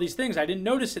seen all these things. I didn't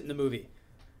notice it in the movie.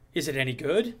 Is it any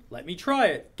good? Let me try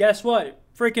it. Guess what? It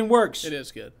freaking works. It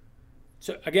is good.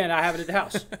 So, again, I have it at the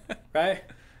house, right?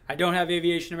 I don't have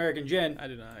Aviation American Gin. I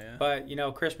do not, yeah.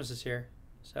 But, Christmas is here.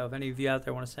 So if any of you out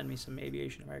there want to send me some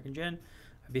Aviation American Gin,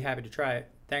 I'd be happy to try it.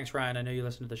 Thanks, Ryan. I know you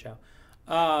listen to the show.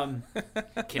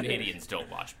 Canadians don't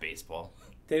watch baseball.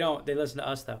 They don't. They listen to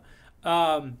us, though.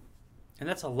 And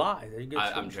that's a lie.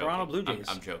 I'm Toronto joking. Blue Jays.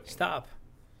 I'm joking.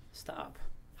 Stop.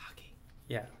 Hockey.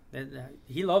 Yeah.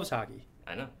 He loves hockey.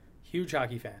 I know. Huge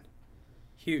hockey fan.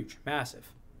 Huge.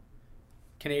 Massive.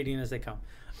 Canadian as they come.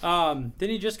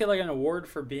 Didn't he just get like an award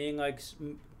for being like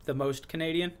the most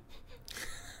Canadian?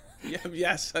 Yeah,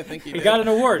 yes, I think he did. He got an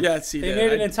award. Yes, he did. They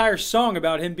made an entire song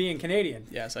about him being Canadian.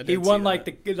 Yes, I did. He won see like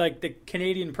that. the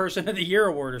Canadian Person of the Year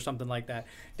award or something like that.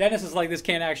 Dennis is like, this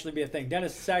can't actually be a thing.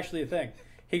 Dennis, it's actually a thing.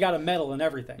 He got a medal and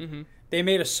everything. Mm-hmm. They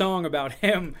made a song about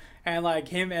him and like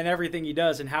him and everything he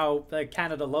does and how like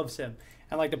Canada loves him.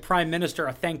 And like the Prime Minister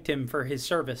thanked him for his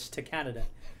service to Canada.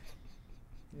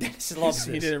 Dennis loves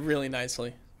this. He did it really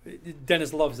nicely.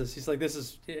 Dennis loves this. He's like, this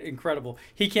is incredible.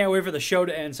 He can't wait for the show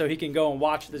to end so he can go and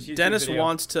watch this YouTube Dennis video.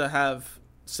 wants to have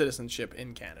citizenship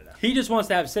in Canada. He just wants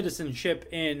to have citizenship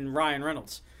in Ryan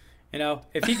Reynolds.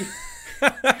 If he could,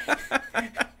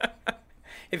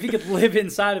 if he could live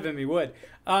inside of him, he would.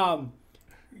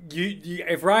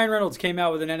 If Ryan Reynolds came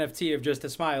out with an NFT of just a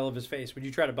smile of his face, would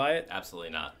you try to buy it?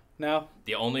 Absolutely not. No?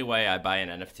 The only way I buy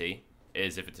an NFT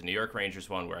is if it's a New York Rangers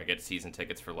one where I get season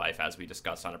tickets for life, as we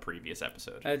discussed on a previous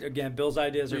episode. Again, Bill's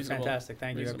ideas are Reasonable. fantastic.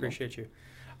 Thank you. I Reasonable. appreciate you.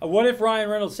 What if Ryan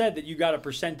Reynolds said that you got a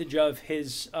percentage of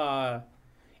his,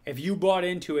 if you bought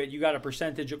into it, you got a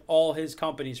percentage of all his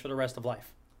companies for the rest of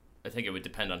life? I think it would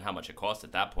depend on how much it costs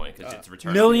at that point because it's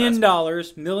return.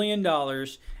 $1 million,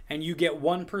 and you get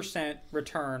 1%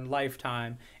 return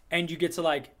lifetime, and you get to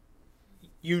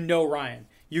Ryan.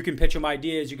 You can pitch him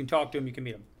ideas, you can talk to him, you can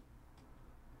meet him.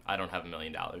 I don't have $1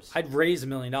 million. I'd raise $1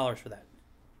 million for that.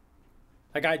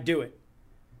 I'd do it.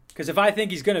 Because if I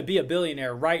think he's going to be a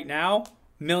billionaire right now, $1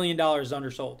 million is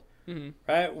undersold. Mm-hmm.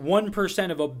 Right?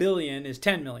 1% of $1 billion is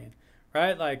 $10 million.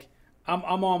 Right? I'm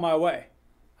on my way.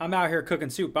 I'm out here cooking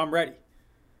soup. I'm ready.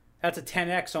 That's a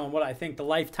 10x on what I think the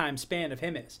lifetime span of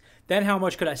him is. Then how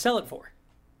much could I sell it for?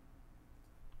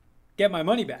 Get my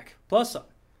money back, plus some.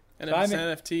 And So if it's an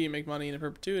NFT, you make money in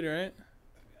perpetuity, right?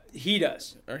 He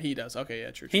does. Or he does. Okay,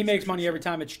 yeah, true. He makes money every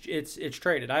time it's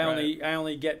traded. I Right.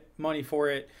 only get money for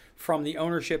it from the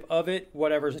ownership of it,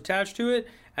 whatever's attached to it,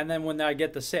 and then when I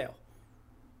get the sale.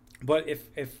 But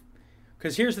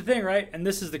because here's the thing, right? And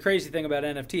this is the crazy thing about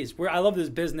NFTs. I love this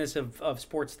business of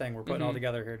sports thing we're putting all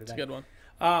together here today. It's a good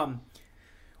one.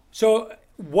 So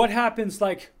what happens?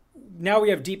 Now we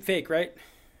have deep fake, right?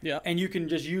 Yeah. And you can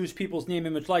just use people's name,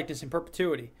 image, likeness in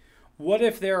perpetuity. What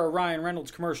if there are Ryan Reynolds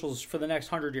commercials for the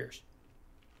next 100 years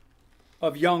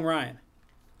of young Ryan,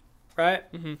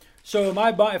 right? Mm-hmm. So if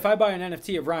I buy an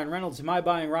NFT of Ryan Reynolds, am I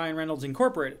buying Ryan Reynolds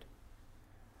Incorporated?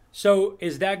 So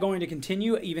is that going to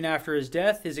continue even after his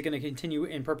death? Is it going to continue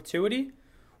in perpetuity?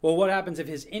 Well, what happens if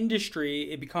his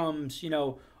industry, it becomes, a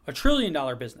 $1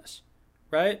 trillion business,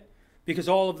 right? Because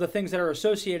all of the things that are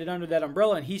associated under that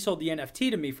umbrella, and he sold the NFT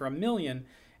to me for $1 million,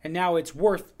 and now it's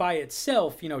worth by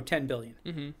itself, $10 billion.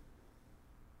 Mm-hmm.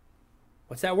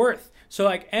 What's that worth? So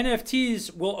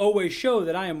NFTs will always show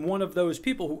that I am one of those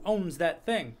people who owns that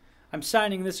thing. I'm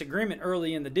signing this agreement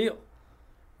early in the deal,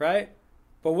 right?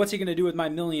 But what's he going to do with my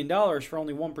 $1 million for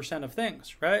only 1% of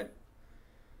things, right?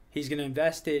 He's going to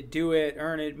invest it, do it,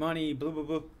 earn it, money, blah, blah,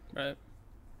 blah. Right.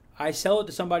 I sell it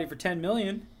to somebody for $10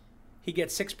 million. He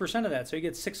gets 6% of that. So he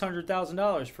gets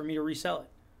 $600,000 for me to resell it.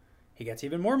 He gets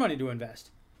even more money to invest,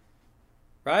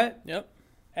 right? Yep.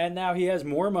 And now he has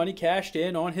more money cashed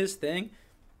in on his thing.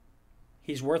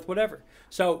 He's worth whatever.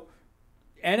 So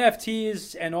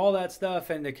NFTs and all that stuff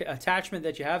and the attachment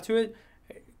that you have to it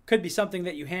could be something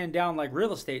that you hand down like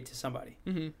real estate to somebody.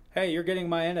 Mm-hmm. Hey, you're getting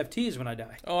my NFTs when I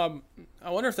die. Oh, I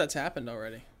wonder if that's happened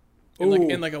already.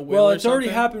 in like a will well, or it's already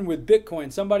something? happened with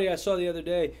Bitcoin. Somebody I saw the other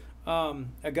day,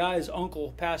 a guy's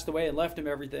uncle passed away and left him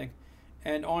everything,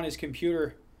 and on his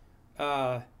computer,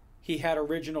 he had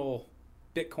original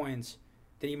Bitcoins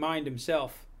that he mined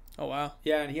himself. Oh wow.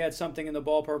 Yeah, and he had something in the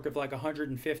ballpark of like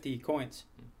 150 coins.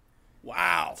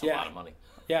 Wow. That's a lot of money.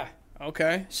 Yeah.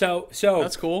 Okay. So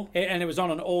That's cool. And it was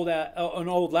on an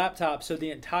old laptop. So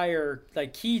the entire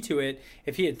like key to it,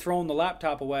 if he had thrown the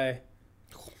laptop away,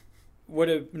 would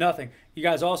have nothing. You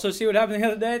guys also see what happened the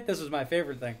other day? This was my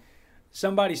favorite thing.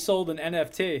 Somebody sold an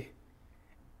NFT,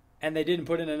 and they didn't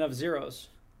put in enough zeros.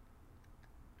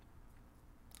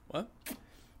 What?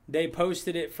 They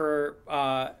posted it for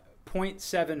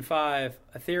 0.75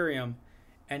 Ethereum,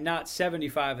 and not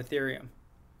 75 Ethereum.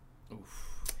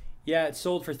 Oof. Yeah, it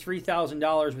sold for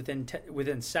 $3,000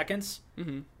 within seconds,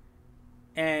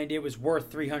 and it was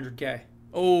worth $300K.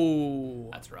 Oh.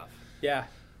 That's rough. Yeah,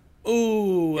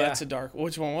 Ooh, Yeah. that's a dark.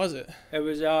 Which one was it? it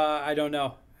was. I don't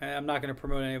know. I'm not going to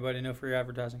promote anybody. No free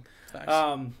advertising.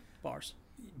 Facts. Bars.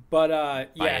 But Buy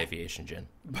yeah, aviation gin.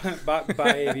 by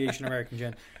Aviation American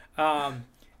Gin.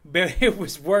 But it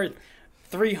was worth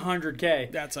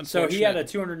 $300K. That's So he had a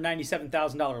unfortunate.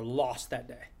 $297,000 loss that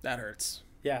day. That hurts.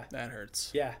 Yeah, That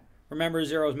hurts. yeah. Remember,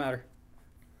 zeros matter.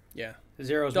 Yeah.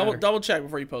 Zeros Double matter. double check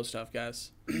before you post stuff,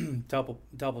 guys.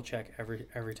 Double check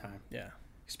every time. Yeah.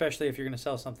 Especially if you're going to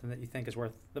sell something that you think is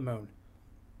worth the moon.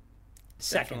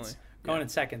 Seconds. Definitely. Going Yeah. in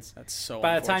seconds. That's so.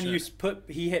 By the time unfortunate.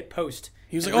 he hit post,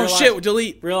 he was like, and "Oh shit,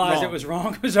 delete." realized Wrong. it was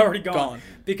wrong. It was already gone. Gone.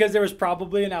 Because there was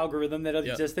probably an algorithm that Yep.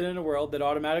 existed in the world that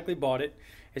automatically bought it.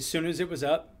 As soon as it was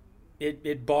up,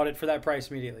 it bought it for that price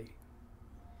immediately.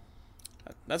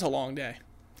 That's a long day.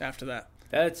 After that,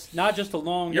 That's not just a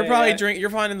long. you're day, probably that- You're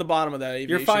finding the bottom of that aviation.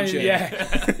 You're finding, gin.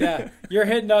 yeah, yeah. You're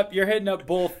hitting up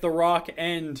both The Rock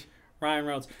and Ryan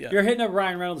Reynolds. Yeah. You're hitting up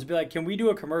Ryan Reynolds and be like, "Can we do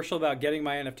a commercial about getting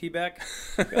my NFT back?"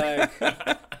 Like,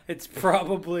 it's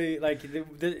probably like,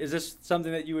 is this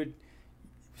something that you would,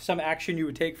 some action you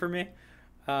would take for me?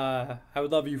 I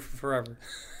would love you forever.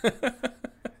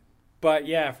 But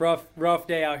yeah, rough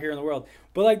day out here in the world.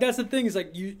 But like that's the thing is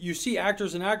like you see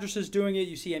actors and actresses doing it,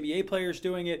 you see NBA players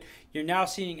doing it. You're now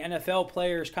seeing NFL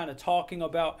players kind of talking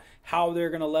about how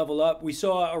they're going to level up. We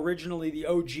saw originally the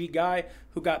OG guy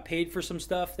who got paid for some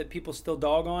stuff that people still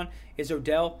dog on is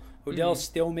Odell. Odell's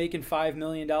still making $5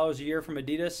 million a year from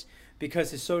Adidas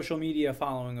because his social media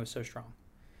following was so strong.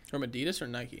 From Adidas or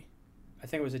Nike? I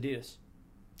think it was Adidas.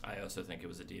 I also think it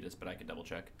was Adidas, but I could double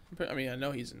check. I mean, I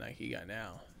know he's a Nike guy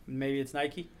now. Maybe it's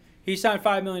Nike. He signed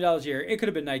 $5 million a year. It could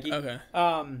have been Nike. Okay.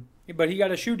 But he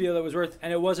got a shoe deal that was worth,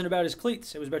 and it wasn't about his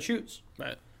cleats. It was about shoes.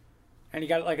 Right. And he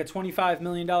got like a $25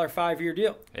 million 5-year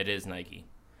deal. It is Nike.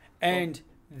 And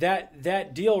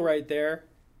that deal right there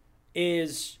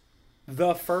is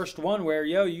the first one where,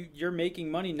 you're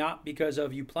making money not because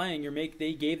of you playing.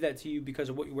 They gave that to you because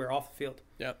of what you wear off the field.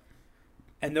 Yep.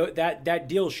 And that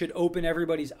deal should open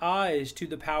everybody's eyes to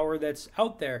the power that's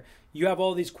out there. You have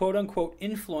all these quote-unquote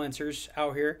influencers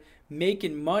out here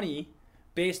making money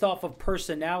based off of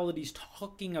personalities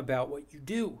talking about what you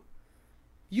do.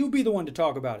 You be the one to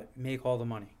talk about it. Make all the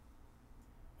money.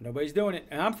 Nobody's doing it.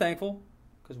 And I'm thankful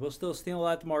because we'll still steal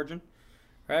at the margin.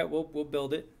 Right? We'll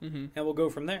build it, and we'll go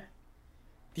from there.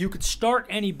 You could start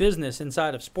any business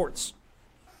inside of sports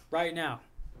right now.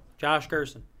 Josh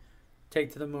Gerson,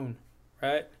 take to the moon.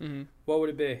 Right? Mm-hmm. What would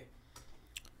it be?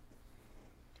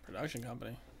 Production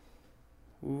company.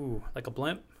 Ooh, like a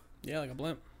blimp? Yeah, like a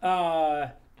blimp.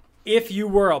 If you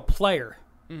were a player,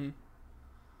 Mhm.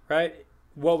 right,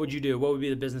 what would you do? What would be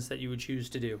the business that you would choose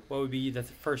to do? What would be the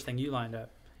first thing you lined up?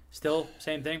 Still,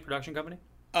 same thing, production company?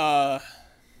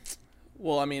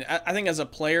 Well, I mean, I think as a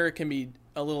player, it can be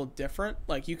a little different.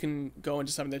 Like, you can go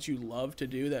into something that you love to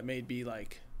do that may be,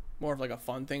 like, more of, like, a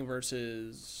fun thing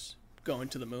versus going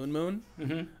to the moon.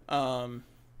 Mm-hmm.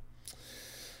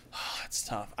 That's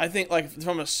tough. I think, like,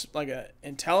 from a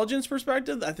intelligence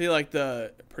perspective, I feel like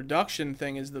the production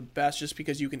thing is the best just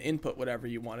because you can input whatever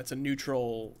you want. It's a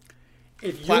neutral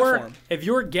platform. If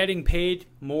you're getting paid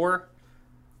more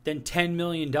than $10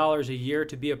 million a year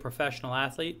to be a professional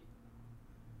athlete,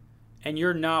 and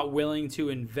you're not willing to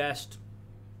invest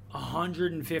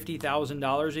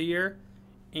 $150,000 a year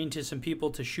into some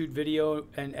people to shoot video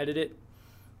and edit it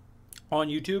on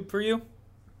YouTube for you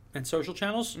and social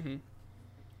channels,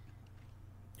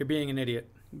 you're being an idiot.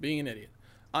 Being an idiot.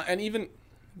 And even,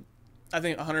 I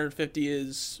think 150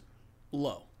 is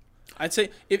low. I'd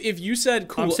say if you said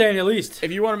cool. I'm saying at least.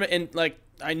 If you want to, and like,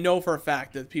 I know for a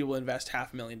fact that people invest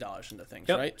 $500,000 into things,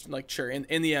 Yep. right? Like, sure, in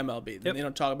the MLB. Yep. They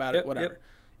don't talk about Yep, it, whatever. yep.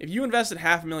 If you invested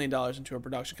 $500,000 into a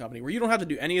production company where you don't have to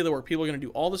do any of the work, people are going to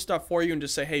do all the stuff for you and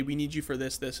just say, hey, we need you for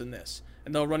this, this, and this.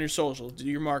 And they'll run your socials, do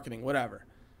your marketing, whatever.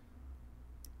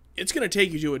 It's going to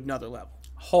take you to another level.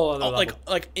 Whole other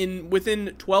level.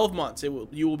 Within 12 months,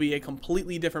 you will be a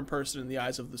completely different person in the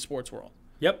eyes of the sports world.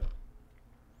 Yep.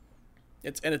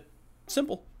 It's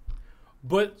simple.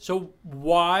 But so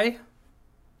why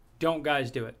don't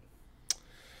guys do it?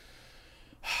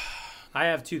 I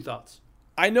have two thoughts.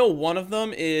 I know one of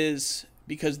them is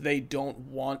because they don't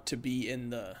want to be in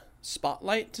the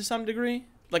spotlight to some degree.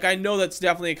 Like, I know that's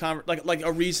definitely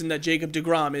a reason that Jacob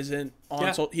deGrom isn't on.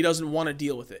 Yeah. So he doesn't want to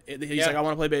deal with it. He's Yeah. like, I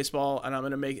want to play baseball and I'm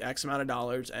going to make X amount of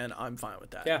dollars and I'm fine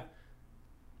with that. Yeah.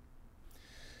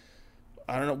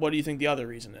 I don't know. What do you think the other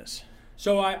reason is?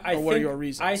 So I Or what think, are your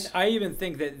reasons? I even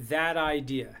think that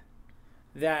idea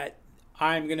that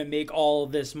I'm going to make all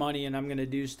of this money and I'm going to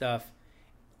do stuff.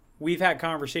 We've had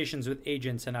conversations with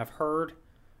agents and I've heard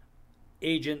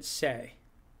agents say,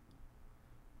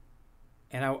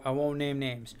 and I won't name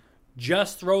names,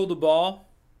 just throw the ball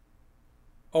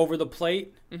over the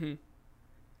plate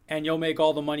and you'll make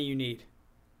all the money you need.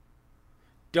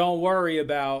 Don't worry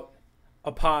about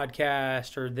a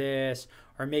podcast or this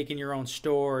or making your own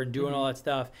store and doing all that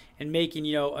stuff and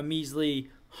making, a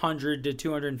measly $100,000 to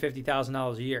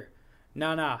 $250,000 a year.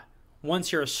 Nah.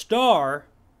 Once you're a star,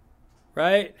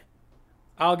 right,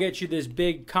 I'll get you this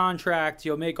big contract,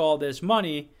 you'll make all this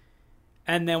money,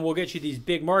 and then we'll get you these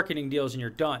big marketing deals and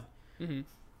you're done. Mm-hmm.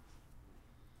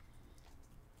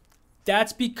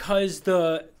 That's because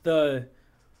the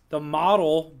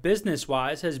model,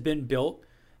 business-wise, has been built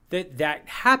that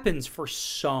happens for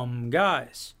some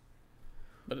guys.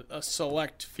 But a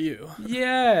select few.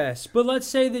 Yes, but let's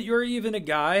say that you're even a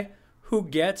guy who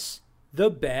gets the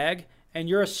bag and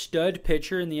you're a stud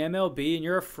pitcher in the MLB and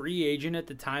you're a free agent at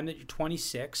the time that you're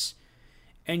 26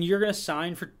 and you're going to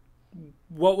sign for,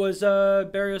 what was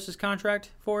Berrios' contract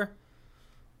for?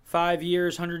 5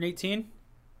 years, 118?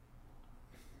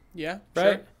 Yeah.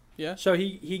 Right? Sure. Yeah. So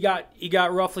he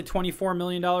got roughly $24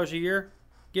 million a year,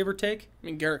 give or take. I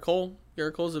mean, Garrett Cole's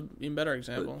an even better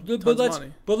example. But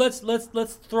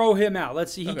let's throw him out.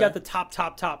 Let's see. He Okay. got the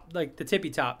top, like the tippy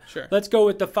top. Sure. Let's go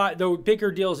with the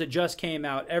bigger deals that just came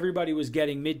out. Everybody was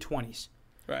getting mid-20s.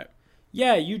 Right.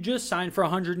 Yeah, you just signed for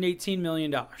 $118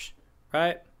 million,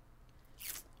 right?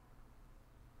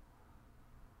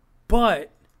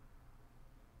 But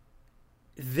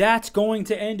that's going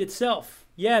to end itself.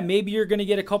 Yeah, maybe you're going to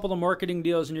get a couple of marketing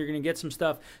deals and you're going to get some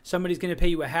stuff. Somebody's going to pay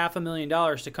you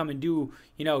 $500,000 to come and do,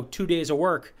 2 days of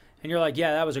work. And you're like,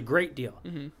 yeah, that was a great deal.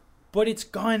 Mm-hmm. But it's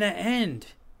going to end.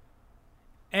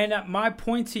 And my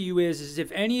point to you is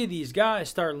if any of these guys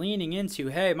start leaning into,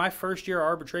 hey, my first year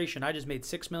arbitration, I just made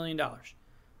 $6 million.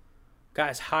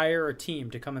 Guys, hire a team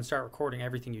to come and start recording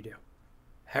everything you do.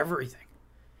 Everything.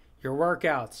 Your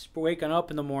workouts, waking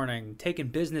up in the morning, taking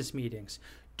business meetings,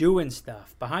 doing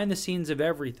stuff, behind the scenes of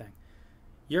everything.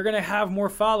 You're going to have more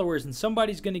followers and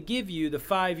somebody's going to give you the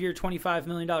 5-year, $25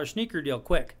 million sneaker deal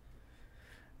quick.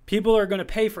 People are going to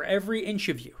pay for every inch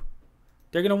of you.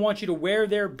 They're going to want you to wear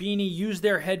their beanie, use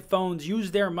their headphones, use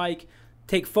their mic,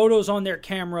 take photos on their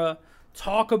camera,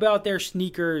 talk about their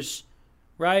sneakers,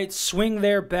 right? Swing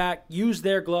their bat, use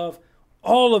their glove,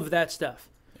 all of that stuff.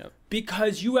 Yep.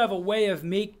 Because you have a way of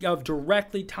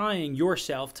directly tying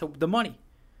yourself to the money.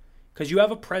 Because you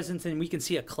have a presence and we can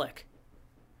see a click.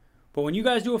 But when you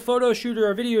guys do a photo shoot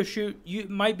or a video shoot, you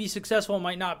might be successful,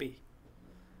 might not be.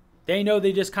 They know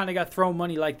they just kind of got thrown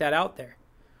money like that out there.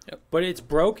 Yep. But it's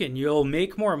broken. You'll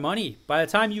make more money. By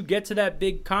the time you get to that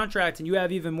big contract and you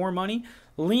have even more money,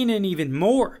 lean in even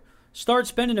more. Start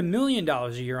spending $1 million a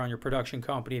year on your production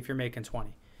company if you're making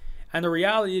 20. And the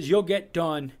reality is you'll get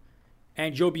done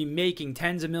and you'll be making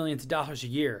tens of millions of dollars a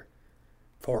year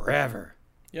forever.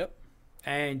 Yep.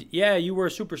 And yeah, you were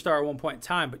a superstar at one point in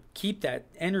time, but keep that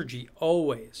energy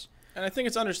always. And I think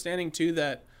it's understanding, too,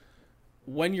 that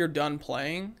when you're done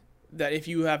playing, that if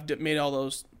you have made all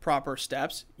those proper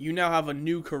steps, you now have a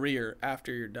new career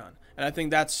after you're done. And I think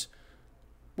that's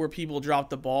where people drop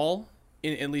the ball,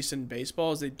 at least in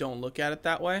baseball, is they don't look at it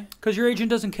that way. Because your agent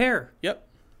doesn't care. Yep.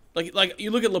 Like you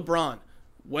look at LeBron.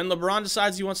 When LeBron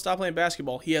decides he wants to stop playing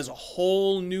basketball, he has a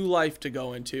whole new life to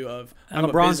go into of, I'm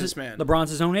a businessman.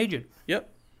 LeBron's his own agent. Yep.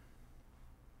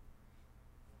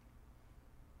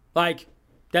 Like,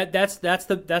 that's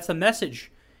the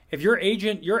message. If your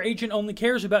agent only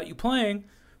cares about you playing,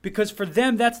 because for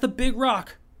them, that's the big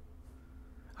rock.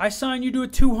 I sign you to a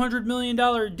 $200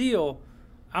 million deal.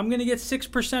 I'm going to get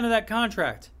 6% of that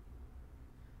contract.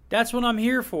 That's what I'm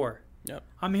here for. Yep.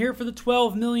 I'm here for the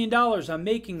 $12 million I'm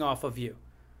making off of you.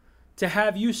 To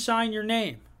have you sign your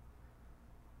name.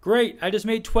 Great, I just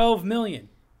made $12 million.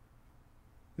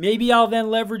 Maybe I'll then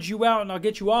leverage you out and I'll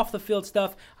get you off the field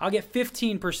stuff. I'll get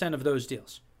 15% of those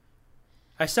deals.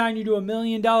 I sign you to $1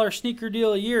 million sneaker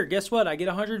deal a year. Guess what? I get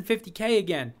 $150K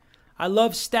again. I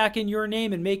love stacking your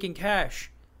name and making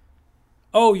cash.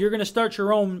 Oh, you're going to start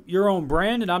your own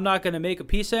brand and I'm not going to make a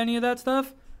piece of any of that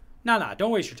stuff? Nah,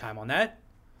 don't waste your time on that.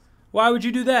 Why would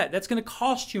you do that? That's going to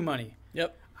cost you money.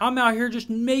 Yep. I'm out here just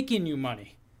making you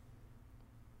money.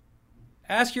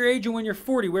 Ask your agent when you're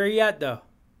 40, where are you at though?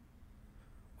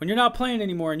 When you're not playing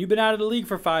anymore and you've been out of the league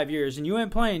for 5 years and you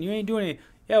ain't playing, you ain't doing anything.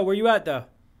 Yeah, where you at though?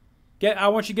 I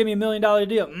want you to give me $1 million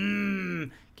deal.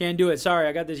 Can't do it. Sorry,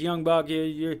 I got this young buck.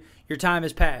 Your time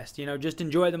has passed. Just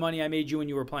enjoy the money I made you when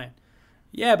you were playing.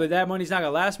 Yeah, but that money's not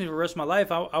gonna last me for the rest of my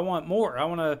life. I want more. I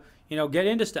want to, get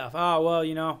into stuff. Oh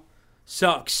well,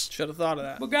 sucks. Should have thought of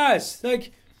that. But guys,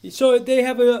 so they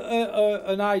have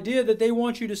an idea that they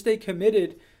want you to stay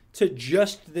committed to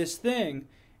just this thing,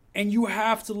 and you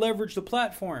have to leverage the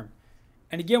platform.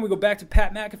 And again, we go back to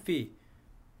Pat McAfee.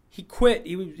 He quit.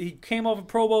 He came off a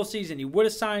Pro Bowl season. He would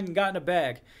have signed and gotten a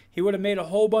bag. He would have made a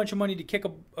whole bunch of money to kick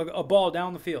a ball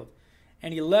down the field.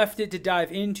 And he left it to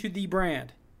dive into the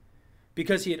brand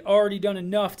because he had already done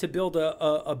enough to build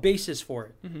a basis for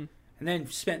it. Mm-hmm. And then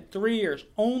spent 3 years,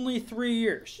 only 3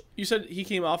 years. You said he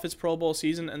came off his Pro Bowl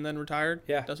season and then retired?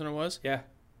 Yeah. That's what it was? Yeah.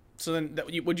 So then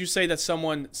would you say that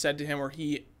someone said to him or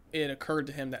it occurred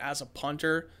to him that as a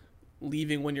punter,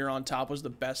 leaving when you're on top was the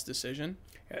best decision?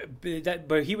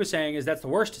 But he was saying that's the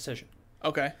worst decision.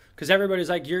 Okay. Because everybody's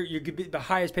like, you're the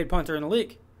highest paid punter in the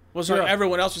league. Well, so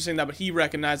everyone else was saying that, but he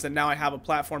recognized that now I have a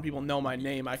platform, people know my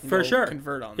name, I can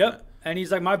convert on that. And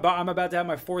he's like, I'm about to have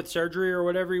my 4th surgery or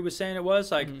whatever he was saying it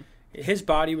was. Like, his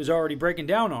body was already breaking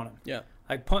down on him. Yeah.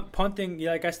 Like punting,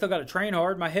 like I still got to train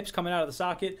hard. My hip's coming out of the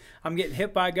socket. I'm getting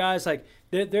hit by guys. Like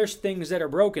there's things that are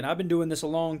broken. I've been doing this a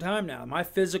long time now. My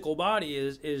physical body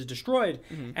is destroyed.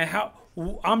 Mm-hmm. And how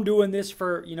I'm doing this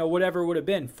for whatever it would have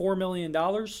been $4 million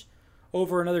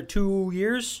over another 2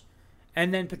 years,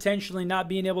 and then potentially not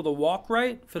being able to walk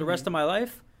right for the rest of my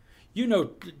life.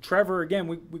 Trevor again.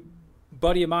 We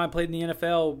buddy of mine played in the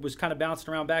NFL. Was kind of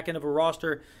bouncing around back end of a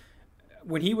roster.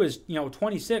 When he was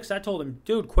 26, I told him,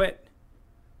 dude, quit.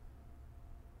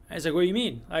 I was like, what do you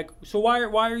mean? Like, so why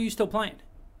are you still playing?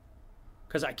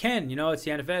 Because I can, it's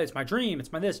the NFL. It's my dream.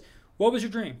 It's my this. What was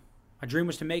your dream? My dream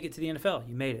was to make it to the NFL.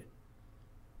 You made it.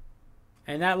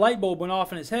 And that light bulb went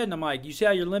off in his head, and I'm like, you see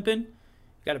how you're limping?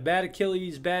 You got a bad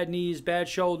Achilles, bad knees, bad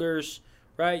shoulders,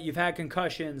 right? You've had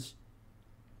concussions.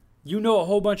 A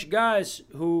whole bunch of guys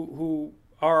who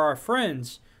are our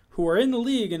friends who are in the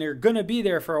league and they're going to be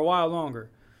there for a while longer,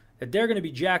 that they're going to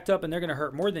be jacked up and they're going to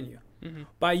hurt more than you. Mm-hmm.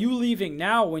 By you leaving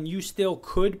now when you still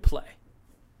could play,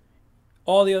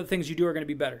 all the other things you do are going to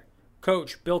be better.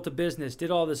 Coach, built a business, did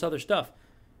all this other stuff.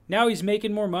 Now he's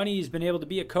making more money. He's been able to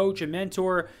be a coach, a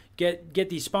mentor, get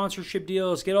these sponsorship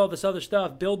deals, get all this other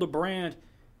stuff, build a brand,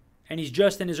 and he's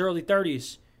just in his early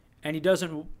 30s, and he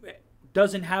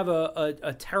doesn't have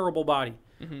a terrible body.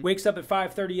 Mm-hmm. Wakes up at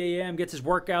 5:30 a.m., gets his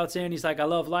workouts in. He's like, I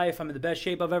love life. I'm in the best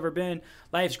shape I've ever been.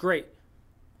 Life's great.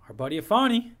 Our buddy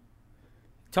Afani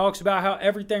talks about how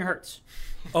everything hurts.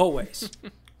 Always.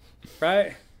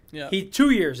 Right? Yeah. He 2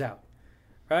 years out.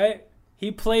 Right? He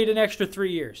played an extra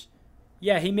 3 years.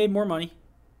 Yeah, he made more money.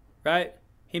 Right?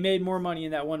 He made more money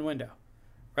in that one window.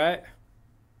 Right?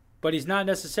 But he's not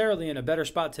necessarily in a better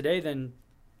spot today than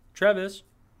Trev is.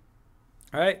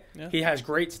 All right? Yeah. He has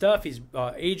great stuff. He's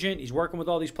agent. He's working with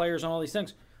all these players on all these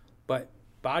things. But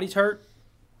body's hurt.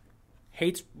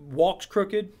 Walks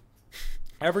crooked.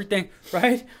 Everything,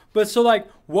 right? But so, like,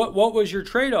 what was your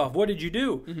trade-off? What did you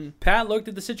do? Mm-hmm. Pat looked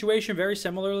at the situation very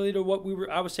similarly to what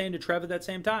I was saying to Trev at that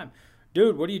same time.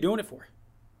 Dude, what are you doing it for?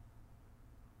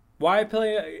 Why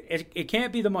play? It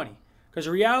can't be the money. Because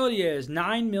the reality is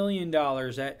 $9 million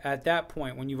at that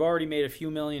point, when you've already made a few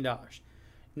 $1 million,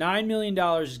 $9 million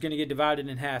is going to get divided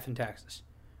in half in taxes,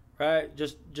 right?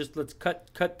 Just let's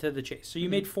cut to the chase. So you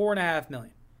made $4.5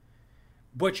 million,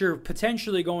 but you're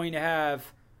potentially going to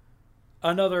have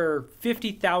another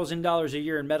 $50,000 a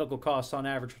year in medical costs on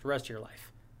average for the rest of your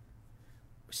life.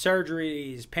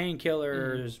 Surgeries,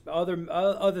 painkillers,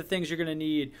 other things you're going to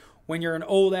need when you're an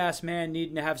old ass man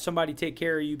needing to have somebody take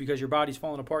care of you because your body's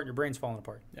falling apart and your brain's falling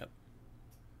apart. Yep.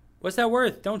 What's that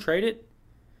worth? Don't trade it.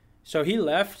 So he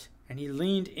left and he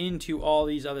leaned into all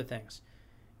these other things.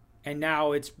 And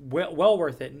now it's well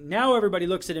worth it. Now everybody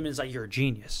looks at him and is like, you're a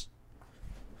genius.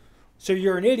 So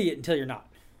you're an idiot until you're not.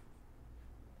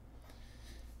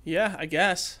 Yeah, I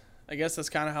guess that's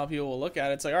kind of how people will look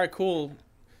at it. It's like, all right, cool.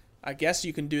 I guess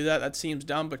you can do that. That seems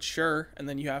dumb, but sure. And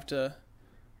then you have to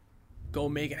go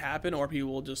make it happen, or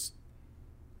people will just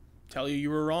tell you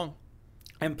were wrong.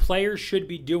 And players should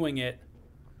be doing it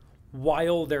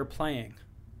while they're playing.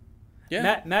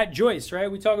 Yeah. Matt Joyce,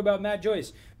 right? We talk about Matt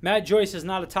Joyce. Matt Joyce is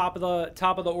not a top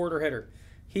of the order hitter.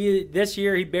 This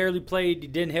year he barely played. He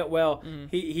didn't hit well.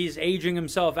 He's aging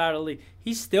himself out of the league.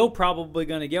 He's still probably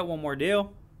going to get one more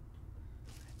deal.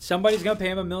 Somebody's going to pay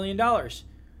him $1 million.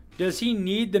 Does he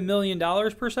need the $1 million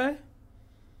per se?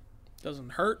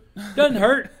 Doesn't hurt. Doesn't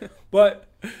hurt. But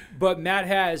Matt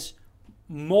has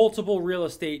multiple real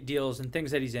estate deals and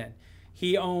things that he's in.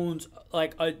 He owns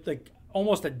like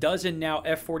almost a dozen now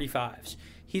F-45s.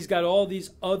 He's got all these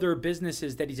other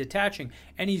businesses that he's attaching,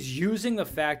 and he's using the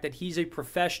fact that he's a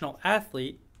professional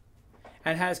athlete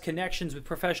and has connections with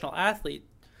professional athletes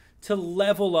to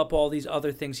level up all these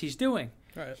other things he's doing.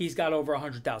 Right. He's got over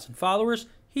 100,000 followers.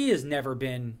 He has never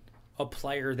been a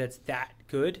player that's that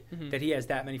good, that he has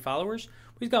that many followers.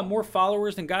 But he's got more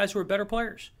followers than guys who are better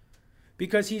players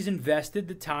because he's invested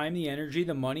the time, the energy,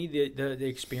 the money, the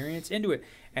experience into it.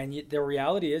 And the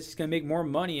reality is he's going to make more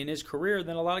money in his career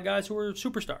than a lot of guys who are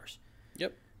superstars.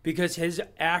 Yep. Because his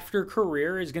after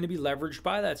career is going to be leveraged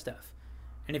by that stuff.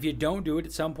 And if you don't do it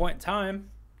at some point in time,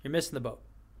 you're missing the boat.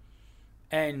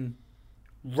 And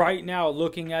right now,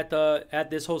 looking at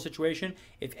this whole situation,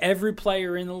 if every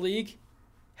player in the league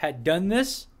had done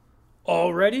this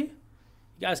already,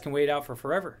 you guys can wait out for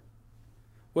forever.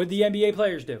 What did the NBA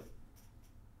players do?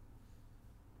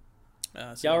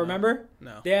 Y'all remember?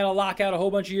 No. They had a lockout a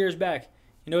whole bunch of years back.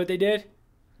 You know what they did?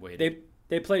 Wait.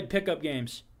 They played pickup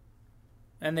games.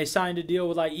 And they signed a deal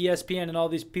with like ESPN and all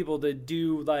these people to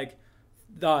do like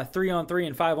 3-on-3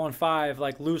 and 5-on-5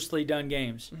 like loosely done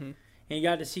games. And you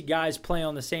got to see guys play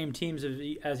on the same teams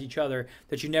as each other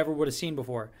that you never would have seen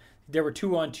before. There were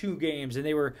 2-on-2 games, and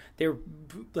they were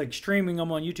like streaming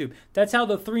them on YouTube. That's how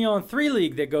the 3-on-3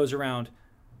 league that goes around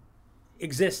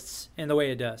exists in the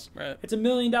way it does. Right. It's $1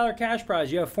 million cash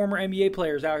prize. You have former NBA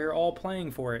players out here all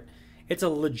playing for it. It's a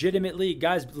legitimate league.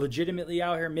 Guys legitimately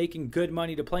out here making good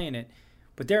money to play in it.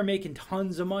 But they're making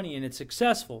tons of money, and it's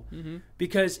successful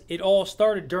because it all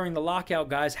started during the lockout,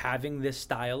 guys having this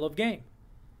style of game.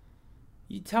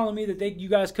 You telling me that you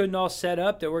guys couldn't all set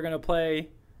up that we're going to play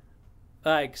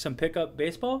like some pickup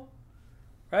baseball?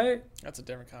 Right? That's a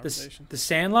different conversation. The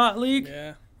Sandlot League?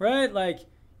 Yeah. Right? Like,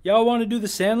 y'all want to do the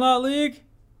Sandlot League?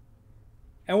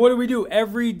 And what do?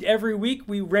 Every week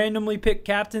we randomly pick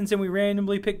captains and we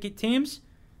randomly pick teams?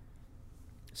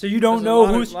 So you don't know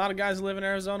who's... A lot of guys live in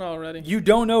Arizona already. You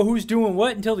don't know who's doing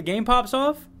what until the game pops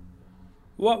off?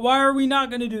 Why are we not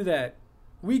going to do that?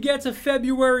 We get to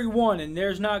February 1 and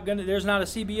there's not a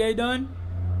CBA done?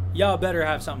 Y'all better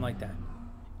have something like that.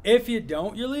 If you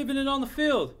don't, you're leaving it on the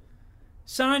field.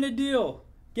 Sign a deal.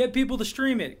 Get people to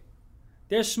stream it.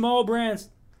 There's small brands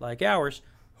like ours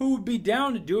who would be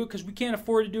down to do it because we can't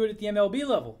afford to do it at the MLB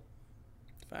level.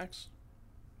 Facts.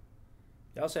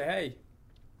 They'll say, hey,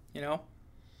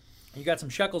 you got some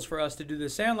shekels for us to do the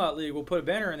Sandlot League. We'll put a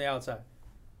banner on the outside.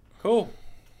 Cool.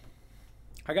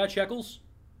 I got shekels.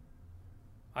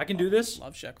 I can do this.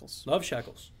 Love shekels. Love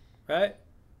shekels. Right?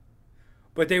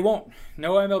 But they won't.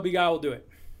 No MLB guy will do it.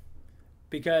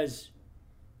 Because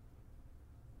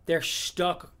they're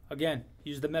stuck. Again,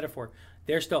 use the metaphor.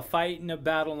 They're still fighting a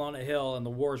battle on a hill and the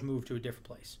war's moved to a different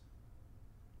place.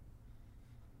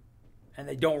 And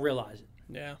they don't realize it.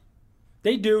 Yeah.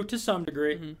 They do to some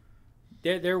degree.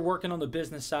 They're working on the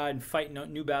business side and fighting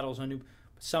new battles on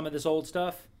some of this old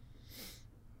stuff.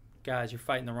 Guys, you're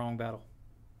fighting the wrong battle.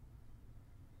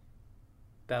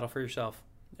 Battle for yourself.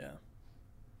 Yeah.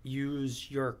 Use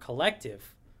your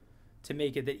collective to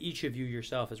make it that each of you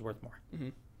yourself is worth more.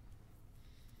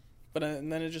 But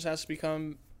and then it just has to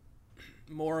become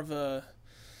more of a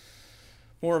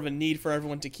need for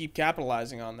everyone to keep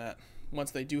capitalizing on that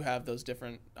once they do have those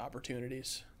different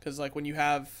opportunities. Because like when you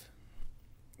have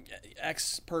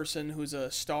X person who's a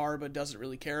star but doesn't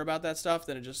really care about that stuff,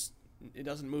 then it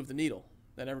doesn't move the needle.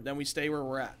 Then we stay where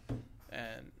we're at.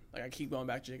 And like I keep going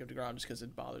back to Jacob deGrom just because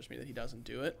it bothers me that he doesn't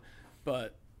do it.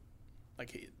 But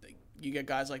like you get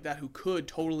guys like that who could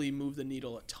totally move the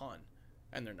needle a ton,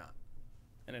 and they're not.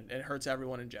 And it hurts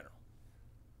everyone in general.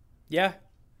 Yeah.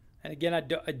 And again, I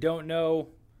don't know.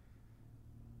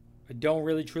 I don't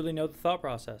really truly know the thought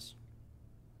process.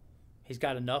 He's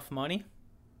got enough money.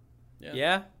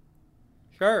 Yeah.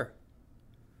 Sure.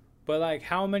 But like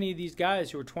how many of these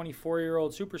guys who are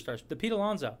 24-year-old superstars, the Pete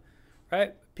Alonso,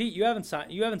 right? Pete, you haven't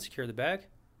secured the bag.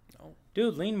 No.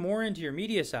 Dude, lean more into your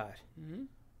media side.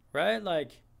 Right?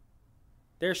 Like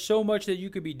there's so much that you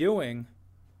could be doing.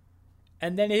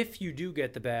 And then if you do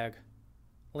get the bag,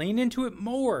 lean into it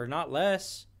more, not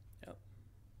less. Yep.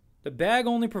 The bag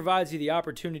only provides you the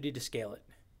opportunity to scale it.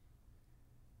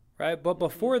 Right? But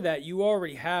before that,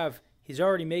 he's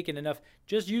already making enough.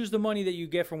 Just use the money that you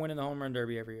get from winning the home run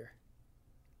derby every year.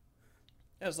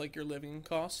 As like your living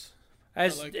costs?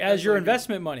 As your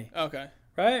investment money. Okay.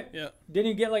 Right? Yeah. Didn't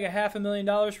he get like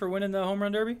 $500,000 for winning the home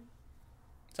run derby?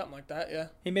 Something like that, yeah.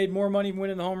 He made more money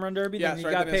winning the home run derby than he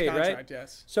got paid, right?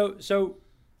 Yes. So,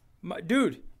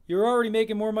 dude, you're already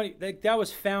making more money. That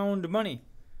was found money.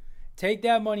 Take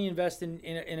that money, invest in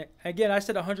it. Again, I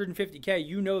said $150K.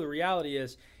 You know the reality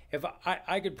is, if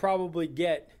I could probably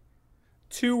get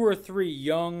 2 or 3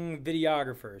 young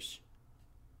videographers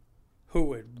who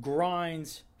would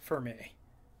grind for me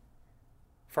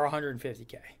for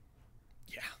 $150K.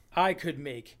 Yeah. I could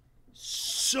make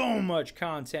so much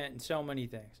content and so many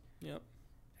things. Yep.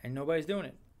 And nobody's doing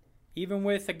it. Even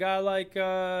with a guy like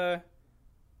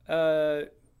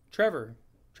Trevor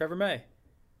May.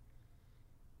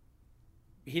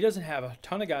 He doesn't have a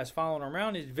ton of guys following him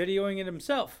around. He's videoing it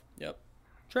himself. Yep.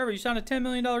 Trevor, you signed a $10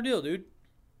 million deal, dude.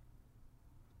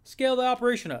 Scale the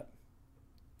operation up.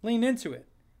 Lean into it.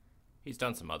 He's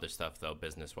done some other stuff, though,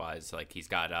 business-wise. Like, he's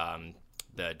got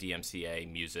the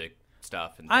DMCA music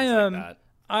stuff and things like that.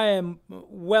 I am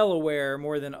well aware,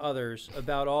 more than others,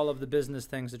 about all of the business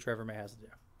things that Trevor May has to do.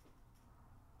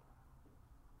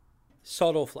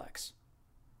 Subtle flex.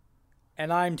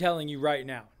 And I'm telling you right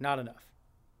now, not enough.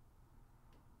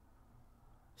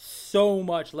 So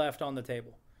much left on the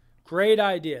table. Great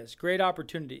ideas, great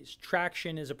opportunities.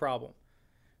 Traction is a problem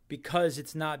because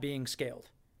it's not being scaled.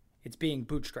 It's being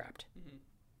bootstrapped. Mm-hmm.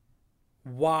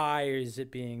 Why is it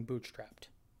being bootstrapped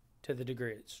to the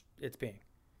degree it's being?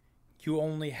 You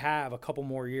only have a couple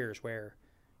more years where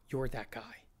you're that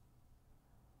guy.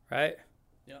 Right?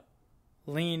 Yep.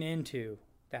 Lean into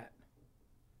that.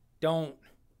 Don't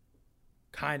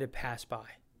kind of pass by.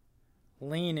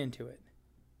 Lean into it.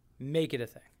 Make it a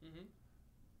thing. Mm-hmm.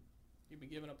 You've been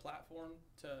given a platform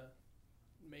to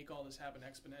make all this happen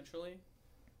exponentially,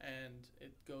 and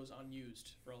it goes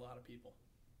unused for a lot of people.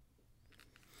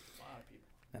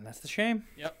 And that's the shame.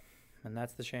 Yep. And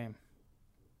that's the shame.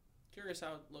 Curious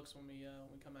how it looks when we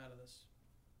come out of this.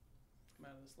 Come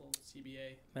out of this little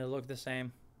CBA. It'll look the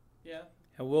same. Yeah.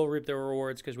 And we'll reap the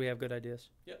rewards because we have good ideas.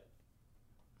 Yep.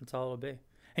 That's all it'll be.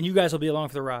 And you guys will be along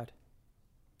for the ride.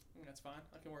 That's fine.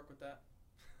 I can work with that.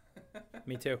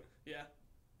 Me too. Yeah.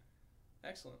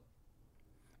 Excellent.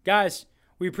 Guys,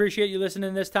 we appreciate you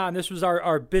listening this time. This was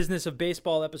our Business of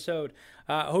Baseball episode.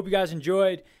 I hope you guys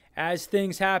enjoyed. As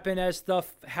things happen, as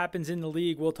stuff happens in the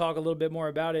league, we'll talk a little bit more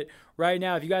about it. Right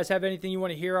now, if you guys have anything you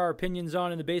want to hear our opinions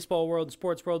on in the baseball world and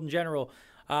sports world in general,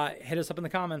 hit us up in the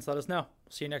comments. Let us know.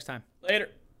 We'll see you next time. Later.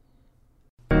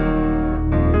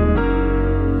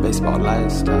 Baseball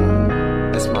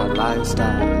lifestyle, it's my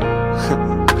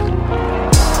lifestyle.